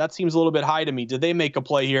 Pritch. That seems a little bit high to me. Did they make a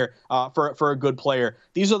play here for a good player?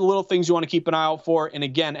 These are the little things you want to keep an eye out for. And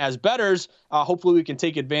again, as bettors, hopefully we can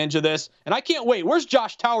take advantage of this. And I can't wait. Where's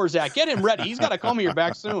Josh Towers at? Get him ready. He's got to come here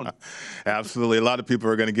back soon. Absolutely. A lot of people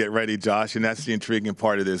are going to get ready, Josh, and that's the intriguing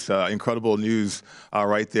part of this. Incredible news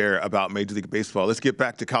right there about Major League Baseball. Let's get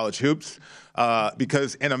back to college hoops.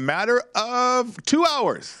 Because in a matter of 2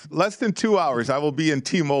 hours, less than 2 hours, I will be in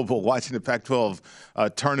T-Mobile watching the Pac-12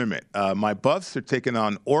 tournament. My Buffs are taking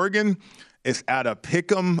on Oregon. It's at a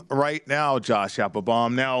pick'em right now, Josh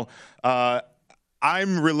Applebaum. Now,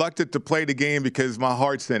 I'm reluctant to play the game because my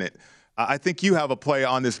heart's in it. I think you have a play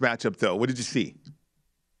on this matchup, though. What did you see?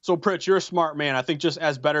 So, Pritch, you're a smart man. I think just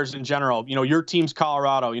as bettors in general, your team's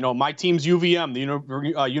Colorado. My team's UVM,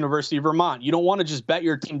 the University of Vermont. You don't want to just bet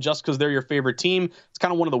your team just because they're your favorite team. It's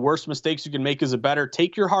kind of one of the worst mistakes you can make as a bettor.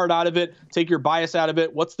 Take your heart out of it. Take your bias out of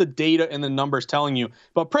it. What's the data and the numbers telling you?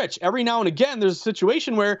 But, Pritch, every now and again, there's a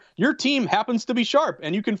situation where your team happens to be sharp,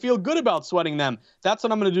 and you can feel good about sweating them. That's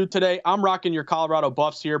what I'm going to do today. I'm rocking your Colorado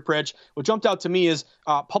Buffs here, Pritch. What jumped out to me is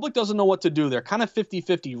public doesn't know what to do. They're kind of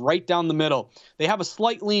 50-50 right down the middle. They have a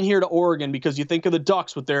slight lean here to Oregon because you think of the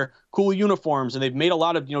Ducks with their cool uniforms, and they've made a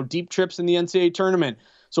lot of deep trips in the NCAA tournament.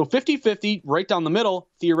 So 50-50 right down the middle.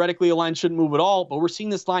 Theoretically, a line shouldn't move at all, but we're seeing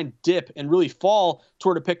this line dip and really fall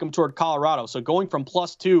toward a pick'em toward Colorado. So going from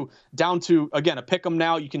 +2 down to, again, a pick'em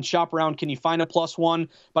now. You can shop around. Can you find a +1?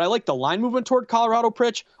 But I like the line movement toward Colorado,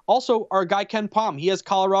 Pritch. Also, our guy Ken Pom, he has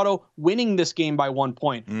Colorado winning this game by 1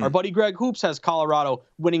 point. Our buddy Greg Hoops has Colorado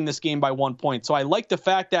winning this game by 1 point. So I like the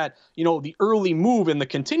fact that, the early move and the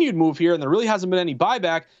continued move here, and there really hasn't been any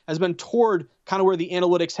buyback, has been toward kind of where the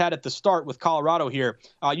analytics had at the start with Colorado here.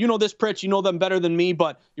 This, Pritch, you know them better than me,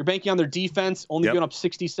 but you're banking on their defense, only giving up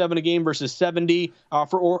 67 a game versus 70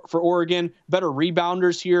 for Oregon. Better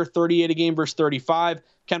rebounders here, 38 a game versus 35.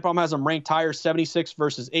 Ken Pom has them ranked higher, 76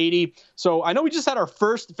 versus 80. So I know we just had our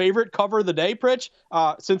first favorite cover of the day, Pritch,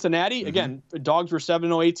 Cincinnati. Again, Dogs were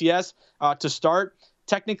 7-0 ATS to start.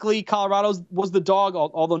 Technically, Colorado was the dog,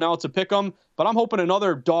 although now it's a pick 'em. But I'm hoping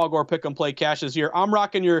another dog or pick 'em play cashes here. I'm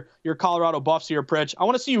rocking your Colorado Buffs here, Pritch. I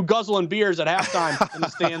want to see you guzzling beers at halftime in the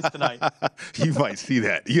stands tonight. You might see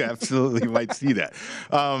that. You absolutely might see that.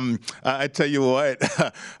 I tell you what,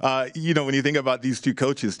 when you think about these two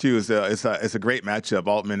coaches too, it's a great matchup,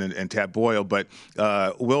 Altman and Tad Boyle. But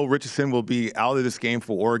Will Richardson will be out of this game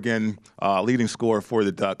for Oregon, leading scorer for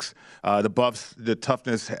the Ducks. The Buffs, the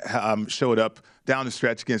toughness showed up down the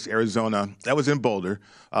stretch against Arizona. That was in Boulder.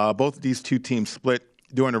 Both of these two teams split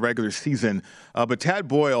during the regular season. But Tad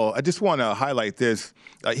Boyle, I just want to highlight this.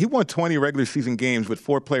 He won 20 regular season games with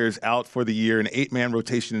 4 players out for the year, an 8-man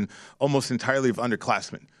rotation, almost entirely of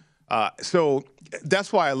underclassmen. So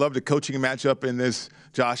that's why I love the coaching matchup in this,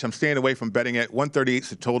 Josh. I'm staying away from betting it. 138 is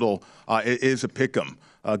the total. It is a pick 'em.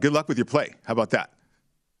 Good luck with your play. How about that?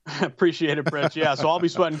 Appreciate it, Pritch. Yeah, so I'll be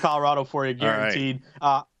sweating Colorado for you, guaranteed.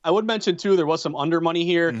 Right. I would mention, too, there was some under money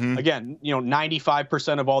here. Mm-hmm. Again,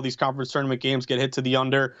 95% of all these conference tournament games get hit to the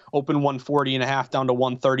under. Open 140.5 down to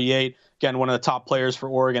 138. Again, one of the top players for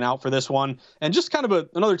Oregon out for this one. And just kind of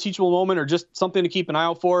another teachable moment or just something to keep an eye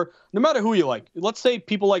out for, no matter who you like. Let's say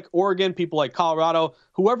people like Oregon, people like Colorado,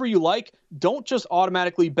 whoever you like, don't just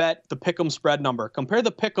automatically bet the pick'em spread number. Compare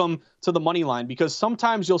the pick'em to the money line, because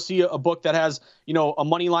sometimes you'll see a book that has, a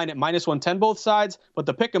money line at -110 both sides, but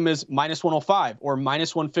the pick'em is -105 or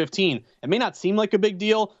 -115. It may not seem like a big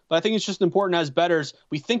deal, but I think it's just important as bettors.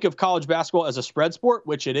 We think of college basketball as a spread sport,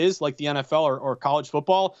 which it is, like the NFL or college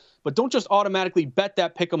football, but don't just automatically bet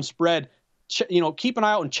that pick'em spread. Keep an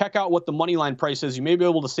eye out and check out what the money line price is. You may be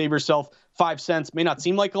able to save yourself 5 cents. May not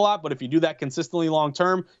seem like a lot, but if you do that consistently long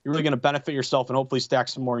term, you're really going to benefit yourself and hopefully stack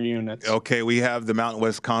some more units. Okay, we have the Mountain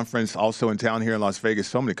West Conference also in town here in Las Vegas.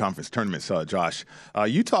 So many conference tournaments, Josh.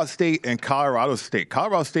 Utah State and Colorado State.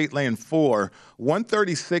 Colorado State laying 4.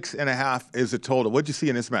 136.5 is the total. What'd you see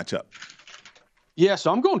in this matchup? Yeah,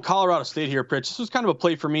 so I'm going Colorado State here, Pritch. This was kind of a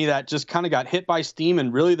play for me that just kind of got hit by steam,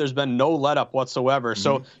 and really there's been no let-up whatsoever. Mm-hmm.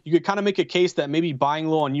 So you could kind of make a case that maybe buying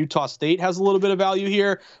low on Utah State has a little bit of value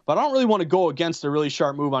here, but I don't really want to go against a really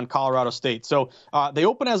sharp move on Colorado State. So they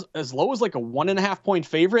open as low as like a 1.5-point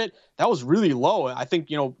favorite. That was really low. I think,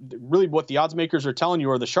 really what the odds makers are telling you,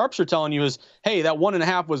 or the sharps are telling you, is, hey, that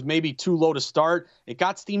 1.5 was maybe too low to start. It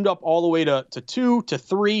got steamed up all the way to 2, to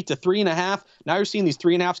 3, to 3.5. Now you're seeing these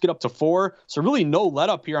 3.5s get up to 4. So really no let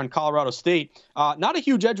up here on Colorado State. Not a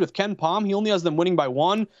huge edge with Ken Pom. He only has them winning by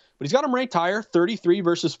 1, but he's got them ranked higher, 33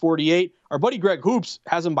 versus 48. Our buddy Greg Hoops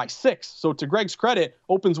has him by 6. So to Greg's credit,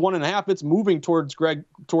 opens 1.5. It's moving toward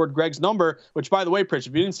Greg's number, which, by the way, Pritch,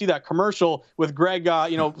 if you didn't see that commercial with Greg, I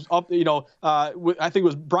think it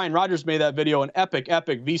was Brian Rogers made that video, an epic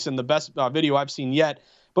VSiN, the best video I've seen yet.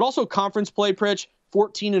 But also conference play, Pritch,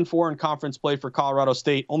 14-4 in conference play for Colorado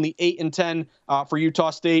State, only 8-10 for Utah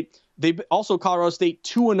State. They also, Colorado State,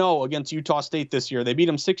 2-0 against Utah State this year. They beat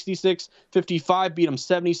them 66-55, beat them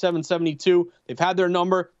 77-72. They've had their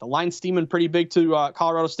number. The line's steaming pretty big to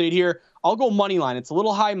Colorado State here. I'll go money line. It's a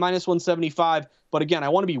little high, -175. But again, I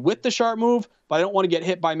want to be with the sharp move, but I don't want to get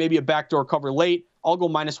hit by maybe a backdoor cover late. I'll go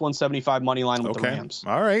 -175 money line with the Rams.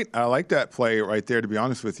 All right. I like that play right there, to be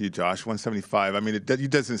honest with you, Josh. 175. I mean, it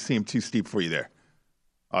doesn't seem too steep for you there.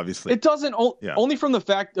 Obviously. It doesn't, only from the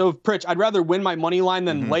fact of, Pritch, I'd rather win my money line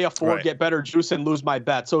than lay a 4, get better juice, and lose my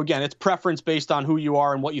bet. So again, it's preference based on who you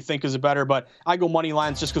are and what you think is better, but I go money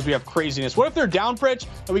lines just because we have craziness. What if they're down, Pritch,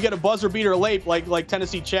 and we get a buzzer beater late like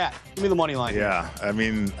Tennessee Chat? Give me the money line. Yeah, I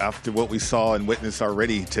mean, after what we saw and witnessed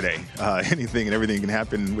already today, anything and everything can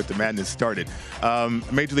happen with the madness started.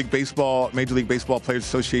 Major League Baseball Players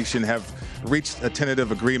Association have reached a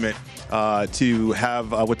tentative agreement to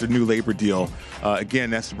have with their new labor deal. Again,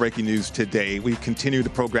 that's the breaking news today. We continue the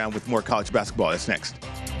program with more college basketball. That's next.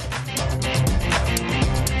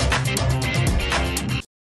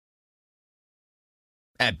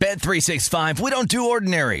 At Bet365, we don't do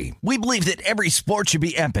ordinary. We believe that every sport should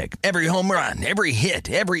be epic. Every home run, every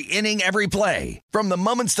hit, every inning, every play. From the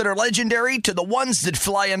moments that are legendary to the ones that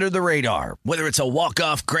fly under the radar. Whether it's a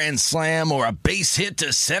walk-off grand slam or a base hit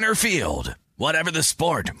to center field. Whatever the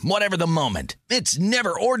sport, whatever the moment, it's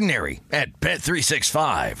never ordinary at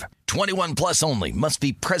Bet365. 21 plus only. Must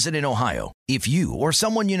be present in Ohio. If you or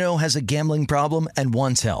someone you know has a gambling problem and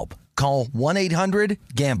wants help, call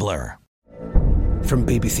 1-800-GAMBLER. From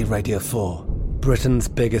BBC Radio 4, Britain's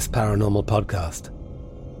biggest paranormal podcast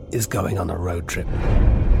is going on a road trip.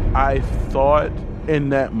 I thought in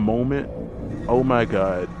that moment, oh my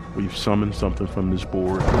God, we've summoned something from this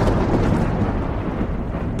board.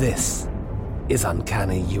 This is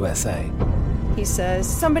Uncanny USA. He says,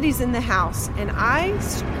 somebody's in the house, and I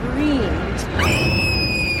screamed.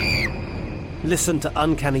 Listen to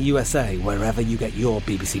Uncanny USA wherever you get your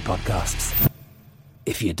BBC podcasts,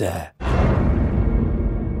 if you dare.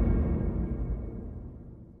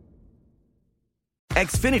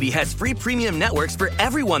 Xfinity has free premium networks for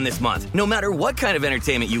everyone this month, no matter what kind of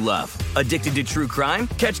entertainment you love. Addicted to true crime?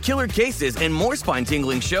 Catch killer cases and more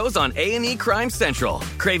spine-tingling shows on A&E Crime Central.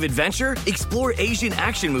 Crave adventure? Explore Asian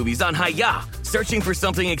action movies on Hi-YAH. Searching for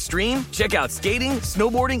something extreme? Check out skating,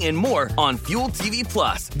 snowboarding, and more on Fuel TV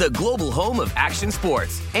Plus, the global home of action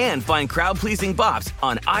sports. And find crowd-pleasing bops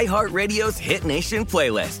on iHeartRadio's Hit Nation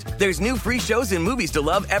playlist. There's new free shows and movies to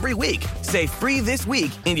love every week. Say free this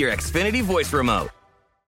week in your Xfinity voice remote.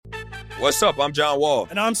 What's up? I'm John Wall.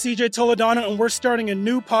 And I'm CJ Toledano, and we're starting a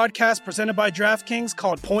new podcast presented by DraftKings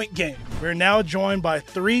called Point Game. We're now joined by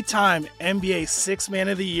three-time NBA Sixth Man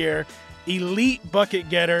of the Year, elite bucket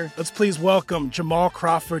getter. Let's please welcome Jamal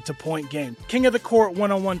Crawford to Point Game. King of the Court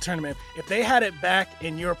one-on-one tournament. If they had it back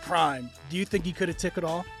in your prime, do you think you could have took it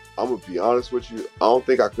all? I'm going to be honest with you. I don't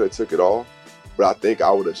think I could have took it all, but I think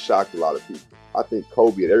I would have shocked a lot of people. I think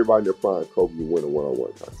Kobe and everybody in their prime, Kobe would win a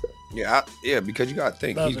one-on-one contest. Yeah, because you got to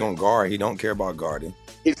think, he's going to guard. He don't care about guarding.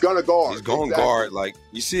 He's going to guard. He's going to guard. Like,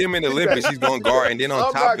 you see him in the Olympics, he's going to guard. And then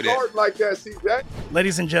on top of that. I'm not guarding like that, CJ.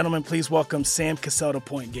 Ladies and gentlemen, please welcome Sam Cassell to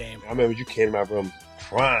Point Game. I remember you came out from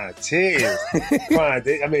crying, tears.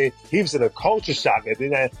 Crying. I mean, he was in a culture shock. And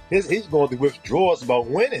then he's going through withdrawals about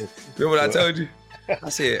winning. Remember what I told you? I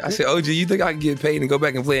said, OG, you think I can get paid and go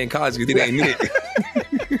back and play in college because it ain't it?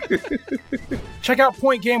 Check out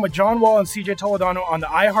Point Game with John Wall and CJ Toledano on the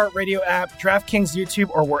iHeartRadio app, DraftKings YouTube,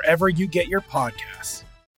 or wherever you get your podcasts.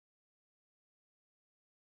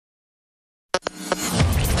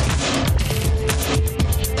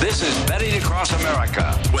 This is Betting Across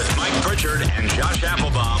America with Mike Pritchard and Josh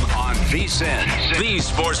Applebaum on VSiN, the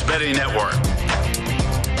Sports Betting Network.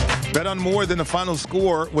 Bet on more than the final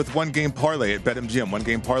score with One Game Parlay at BetMGM. One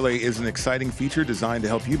Game Parlay is an exciting feature designed to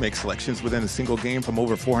help you make selections within a single game from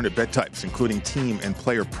over 400 bet types, including team and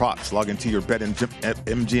player props. Log into your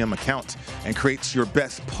BetMGM account and create your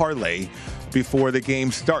best parlay before the game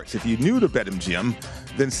starts. If you're new to BetMGM,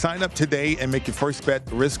 then sign up today and make your first bet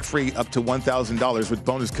risk-free up to $1,000 with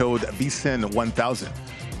bonus code VSiN1000.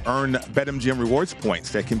 Earn BetMGM rewards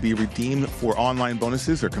points that can be redeemed for online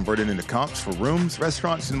bonuses or converted into comps for rooms,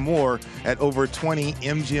 restaurants, and more at over 20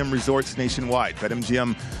 MGM resorts nationwide.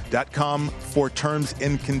 BetMGM.com for terms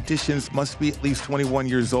and conditions. Must be at least 21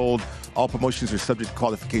 years old. All promotions are subject to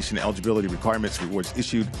qualification and eligibility requirements. Rewards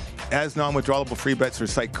issued as non-withdrawable free bets or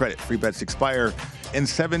site credit. Free bets expire in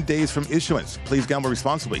 7 days from issuance. Please gamble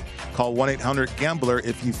responsibly. Call 1-800-GAMBLER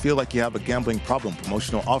if you feel like you have a gambling problem.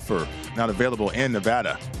 Promotional offer not available in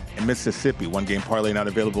Nevada and Mississippi. One Game Parlay not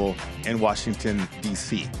available in Washington,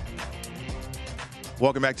 D.C.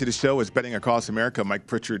 Welcome back to the show. It's Betting Across America. Mike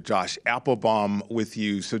Pritchard, Josh Applebaum with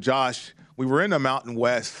you. So, Josh, we were in the Mountain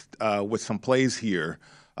West with some plays here,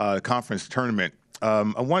 conference tournament. I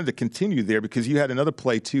wanted to continue there because you had another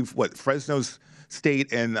play too. Fresno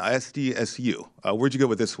State and SDSU. Where'd you go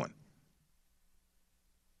with this one?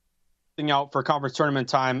 Out for conference tournament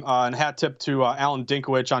time, and hat tip to Alan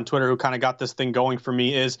Dinkowich on Twitter, who kind of got this thing going for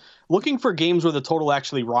me, is looking for games where the total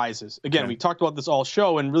actually rises. Again, we talked about this all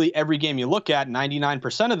show, and really every game you look at,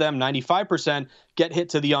 99% of them, 95% get hit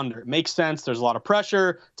to the under. It makes sense. There's a lot of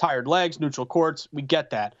pressure, tired legs, neutral courts. We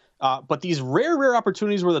get that. But these rare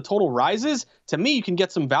opportunities where the total rises, to me, you can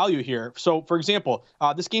get some value here. So, for example,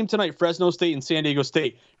 this game tonight, Fresno State and San Diego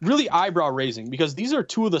State, really eyebrow-raising because these are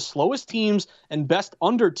two of the slowest teams and best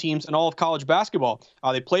under teams in all of college basketball.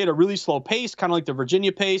 They play at a really slow pace, kind of like the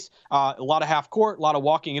Virginia pace, a lot of half court, a lot of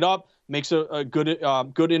walking it up. Makes a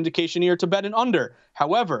good indication here to bet an under.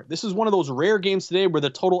 However, this is one of those rare games today where the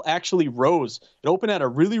total actually rose. It opened at a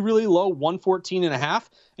really, really low 114.5.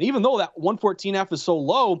 And even though that 114.5 is so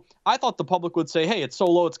low, I thought the public would say, hey, it's so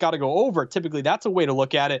low, it's got to go over. Typically, that's a way to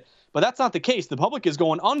look at it. But that's not the case. The public is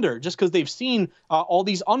going under just because they've seen all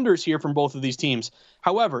these unders here from both of these teams.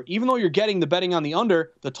 However, even though you're getting the betting on the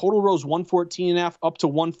under, the total rose 114.5 up to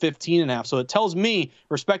 115.5. So it tells me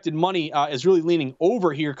respected money is really leaning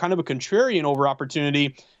over here, kind of a contrarian over opportunity.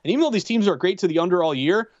 And even though these teams are great to the under all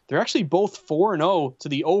year, they're actually both 4-0 to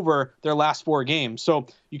the over their last 4 games. So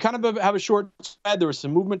you kind of have a short spread. There was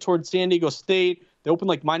some movement towards San Diego State. They open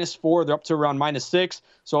like -4. They're up to around -6.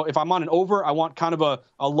 So if I'm on an over, I want kind of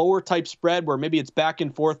a lower type spread where maybe it's back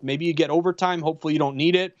and forth. Maybe you get overtime. Hopefully you don't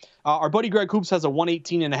need it. Our buddy Greg Hoops has a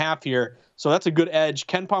 118.5 here. So that's a good edge.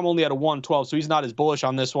 Ken Palm only had a 112, so he's not as bullish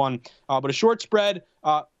on this one. But a short spread,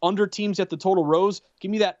 under teams at the total rows. Give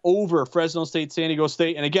me that over Fresno State, San Diego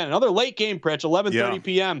State. And again, another late game, Pritch, 11:30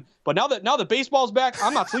 p.m. But now that baseball's back,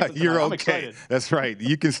 I'm not sleeping tonight. You're okay. I'm excited. That's right.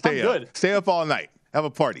 You can stay up. Stay up all night. Have a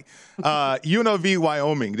party. UNLV,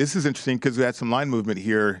 Wyoming. This is interesting because we had some line movement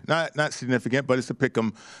here. Not significant, but it's a pick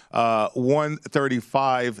 'em.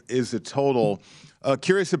 135 is the total.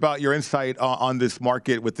 Curious about your insight on this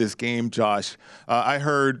market with this game, Josh. I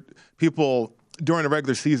heard people during the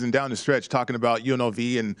regular season down the stretch talking about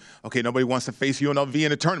UNLV and, okay, nobody wants to face UNLV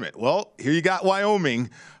in a tournament. Well, here you got Wyoming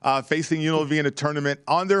facing UNLV in a tournament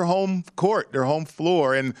on their home court, their home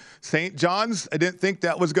floor. And St. John's, I didn't think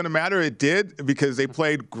that was going to matter. It did because they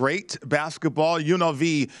played great basketball.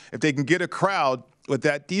 UNLV, if they can get a crowd with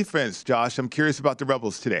that defense, Josh, I'm curious about the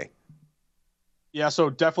Rebels today. Yeah, so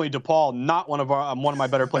definitely DePaul, not one of my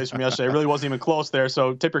better plays from yesterday. It really wasn't even close there.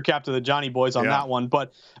 So tip your cap to the Johnny boys on that one.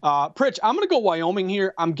 But Pritch, I'm going to go Wyoming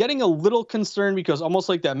here. I'm getting a little concerned because almost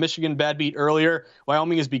like that Michigan bad beat earlier,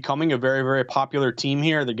 Wyoming is becoming a very, very popular team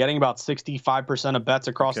here. They're getting about 65% of bets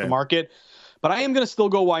across the market. But I am going to still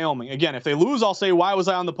go Wyoming. Again, if they lose, I'll say, why was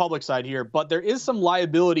I on the public side here? But there is some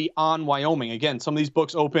liability on Wyoming. Again, some of these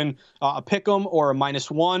books open a pick 'em or a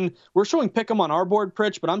 -1. We're showing pick 'em on our board,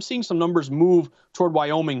 Pritch, but I'm seeing some numbers move toward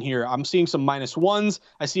Wyoming here. I'm seeing some -1s.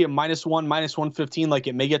 I see a -1, -115, like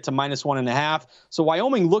it may get to -1.5. So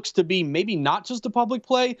Wyoming looks to be maybe not just a public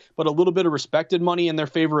play, but a little bit of respected money in their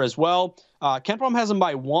favor as well. Ken Palm has them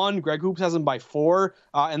by 1. Greg Hoops has them by 4.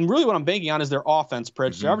 And really what I'm banking on is their offense,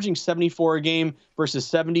 Pritch. They're averaging 74 a game versus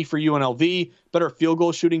 70 for UNLV. Better field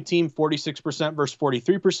goal shooting team, 46% versus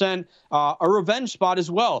 43%. A revenge spot as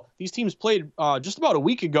well. These teams played just about a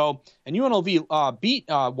week ago, and UNLV beat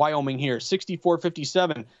Wyoming here,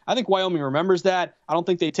 64-57. I think Wyoming remembers that. I don't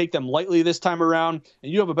think they take them lightly this time around.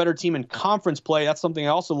 And you have a better team in conference play. That's something I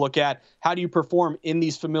also look at. How do you perform in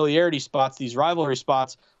these familiarity spots, these rivalry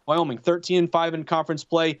spots? Wyoming, 13-5 in conference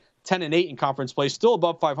play, 10-8 in conference play, still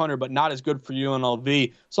above 500, but not as good for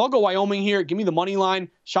UNLV. So I'll go Wyoming here. Give me the money line.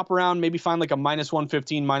 Shop around, maybe find like a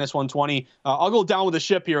 -115, -120. I'll go down with the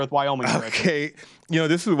ship here with Wyoming. Okay.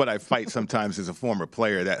 This is what I fight sometimes as a former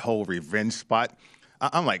player, that whole revenge spot.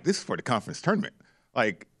 I'm like, this is for the conference tournament.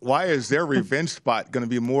 Like, why is their revenge spot going to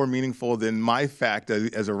be more meaningful than my fact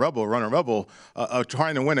as a Rebel, runner Rebel, of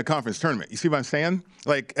trying to win a conference tournament? You see what I'm saying?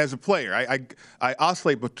 Like, as a player, I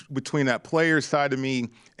oscillate between that player side of me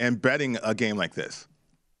and betting a game like this.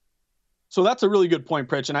 So that's a really good point,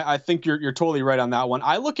 Pritch, and I think you're totally right on that one.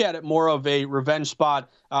 I look at it more of a revenge spot.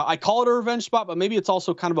 I call it a revenge spot, but maybe it's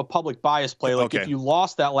also kind of a public bias play. Like if you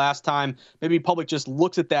lost that last time, maybe public just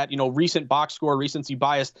looks at that, recent box score, recency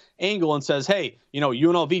bias angle and says, hey,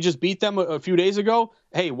 UNLV just beat them a few days ago.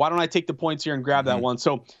 Hey, why don't I take the points here and grab that one?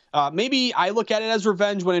 So maybe I look at it as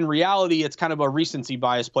revenge when in reality it's kind of a recency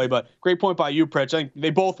bias play. But great point by you, Pritch. I think they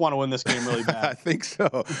both want to win this game really bad. I think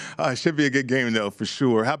so. Should be a good game, though, for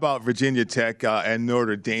sure. How about Virginia Tech and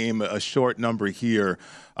Notre Dame? A short number here.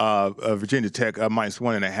 Virginia Tech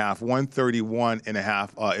 -1.5.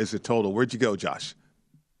 131.5 is the total. Where'd you go, Josh?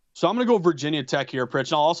 So I'm going to go Virginia Tech here, Pritch,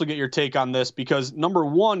 and I'll also get your take on this because, number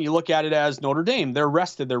one, you look at it as Notre Dame. They're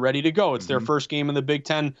rested. They're ready to go. It's their first game in the Big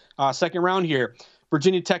Ten second round here.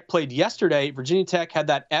 Virginia Tech played yesterday. Virginia Tech had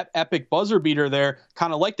that epic buzzer beater there,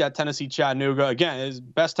 kind of like that Tennessee-Chattanooga. Again, it's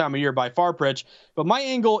best time of year by far, Pritch. But my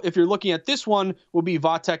angle, if you're looking at this one, will be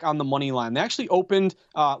Vatek on the money line. They actually opened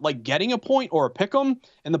like getting a point or a pick 'em,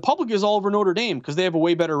 and the public is all over Notre Dame because they have a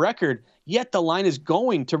way better record. Yet the line is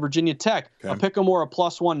going to Virginia Tech, a pick 'em or a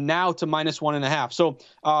 +1 now to -1.5. So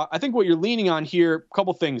I think what you're leaning on here, a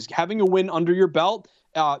couple things. Having a win under your belt,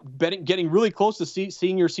 getting really close to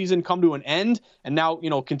seeing your season come to an end and now,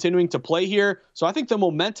 continuing to play here. So I think the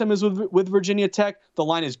momentum is with Virginia Tech. The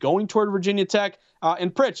line is going toward Virginia Tech.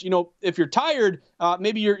 And Pritch, if you're tired,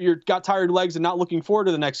 maybe you're got tired legs and not looking forward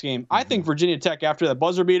to the next game. I think Virginia Tech, after that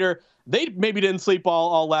buzzer beater, they maybe didn't sleep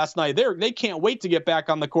all last night. They can't wait to get back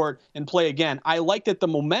on the court and play again. I like that the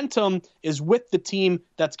momentum is with the team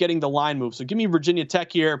that's getting the line move. So give me Virginia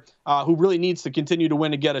Tech here, who really needs to continue to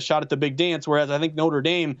win to get a shot at the big dance, whereas I think Notre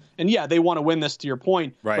Dame, and yeah, they want to win this to your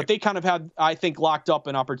point, but they kind of have, I think, locked up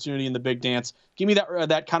an opportunity in the big dance. Give me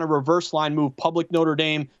that kind of reverse line move, public Notre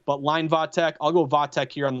Dame, but line Vatek. I'll go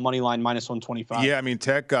Vatek here on the money line, -125. Yeah, I mean,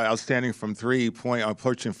 Tech outstanding from 3-point,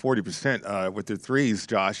 approaching 40% with their threes,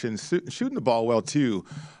 Josh, and shooting the ball well, too,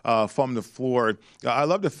 from the floor. I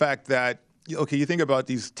love the fact that okay, you think about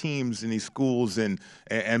these teams and these schools and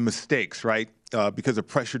mistakes, right? Because of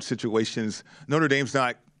pressured situations. Notre Dame's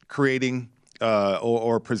not creating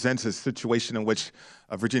or presents a situation in which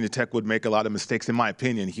Virginia Tech would make a lot of mistakes, in my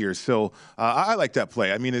opinion, here. So I like that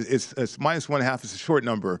play. I mean, it's -1.5 is a short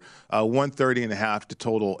number, 130.5 to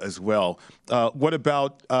total as well. What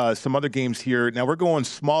about some other games here? Now, we're going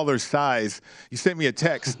smaller size. You sent me a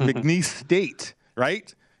text, McNeese State,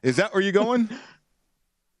 right? Is that where you're going?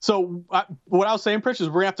 So what I was saying, Pritch, is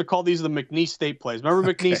we're going to have to call these the McNeese State plays.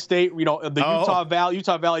 Remember McNeese State, the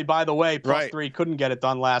Utah Valley, by the way, +3 couldn't get it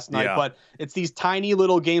done last night. Yeah. But it's these tiny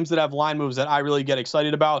little games that have line moves that I really get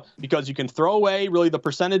excited about because you can throw away really the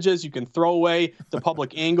percentages. You can throw away the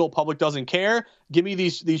public angle. Public doesn't care. Give me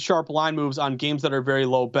these sharp line moves on games that are very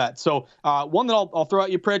low bet. So one that I'll throw at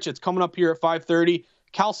you, Pritch, it's coming up here at 5:30.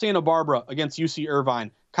 Cal Santa Barbara against UC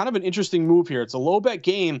Irvine. Kind of an interesting move here. It's a low bet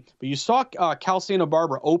game, but you saw Cal Santa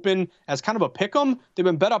Barbara open as kind of a pick 'em. They've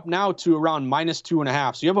been bet up now to around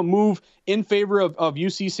 -2.5. So you have a move in favor of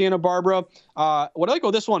UC Santa Barbara. What I like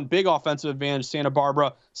about this one, big offensive advantage, Santa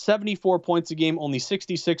Barbara. 74 points a game, only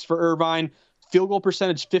 66 for Irvine. Field goal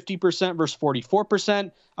percentage, 50% versus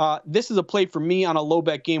 44%. This is a play for me on a low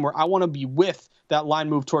bet game where I want to be with that line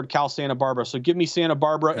move toward Cal Santa Barbara. So give me Santa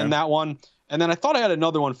Barbara in that one. And then I thought I had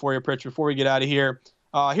another one for you, Pritch, before we get out of here.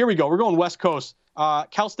 Here we go. We're going West Coast.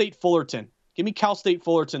 Cal State Fullerton. Give me Cal State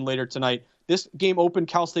Fullerton later tonight. This game opened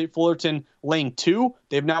Cal State Fullerton laying 2.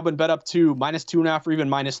 They've now been bet up to -2.5 or even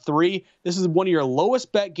 -3. This is one of your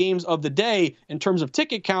lowest bet games of the day in terms of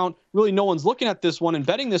ticket count. Really, no one's looking at this one and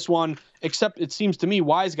betting this one, except it seems to me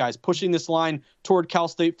wise guys pushing this line toward Cal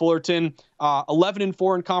State Fullerton.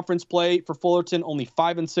 11-4 in conference play for Fullerton, only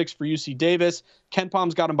 5-6 for UC Davis.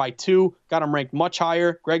 KenPom's got him by 2, got him ranked much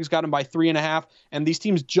higher. Greg's got him by 3.5. And these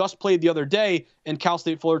teams just played the other day, and Cal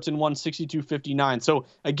State Fullerton won 62-59. So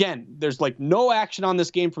again, there's like no action on this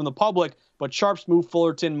game from the public, but sharps move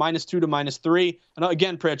Fullerton -2 to -3. And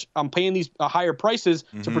again, Pritch, I'm paying these higher prices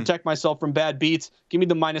to protect myself from bad beats. Give me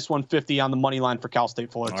the -150 on the money line for Cal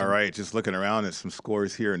State Fullerton. All right, just looking around at some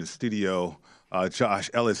scores here in the studio. Josh,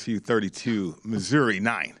 LSU 32, Missouri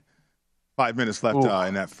 9. 5 minutes left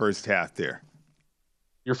in that first half there.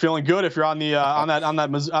 You're feeling good if you're on the on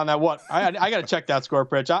that what? I got to check that score,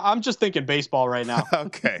 Pritch. I'm just thinking baseball right now.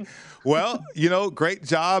 Okay. Well, great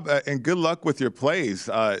job and good luck with your plays.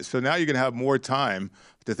 So now you're going to have more time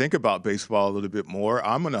to think about baseball a little bit more.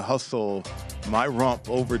 I'm going to hustle my rump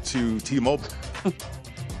over to T-Mobile.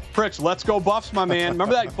 Pritch, let's go Buffs, my man.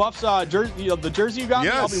 Remember that Buffs jersey, the jersey you got?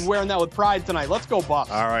 Yes. I'll be wearing that with pride tonight. Let's go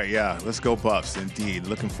Buffs. All right, yeah, let's go Buffs, indeed.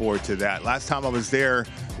 Looking forward to that. Last time I was there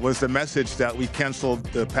was the message that we canceled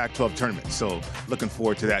the Pac-12 tournament, so looking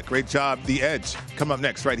forward to that. Great job. The Edge, come up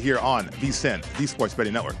next right here on VSiN, the Sports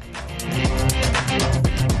Betting Network.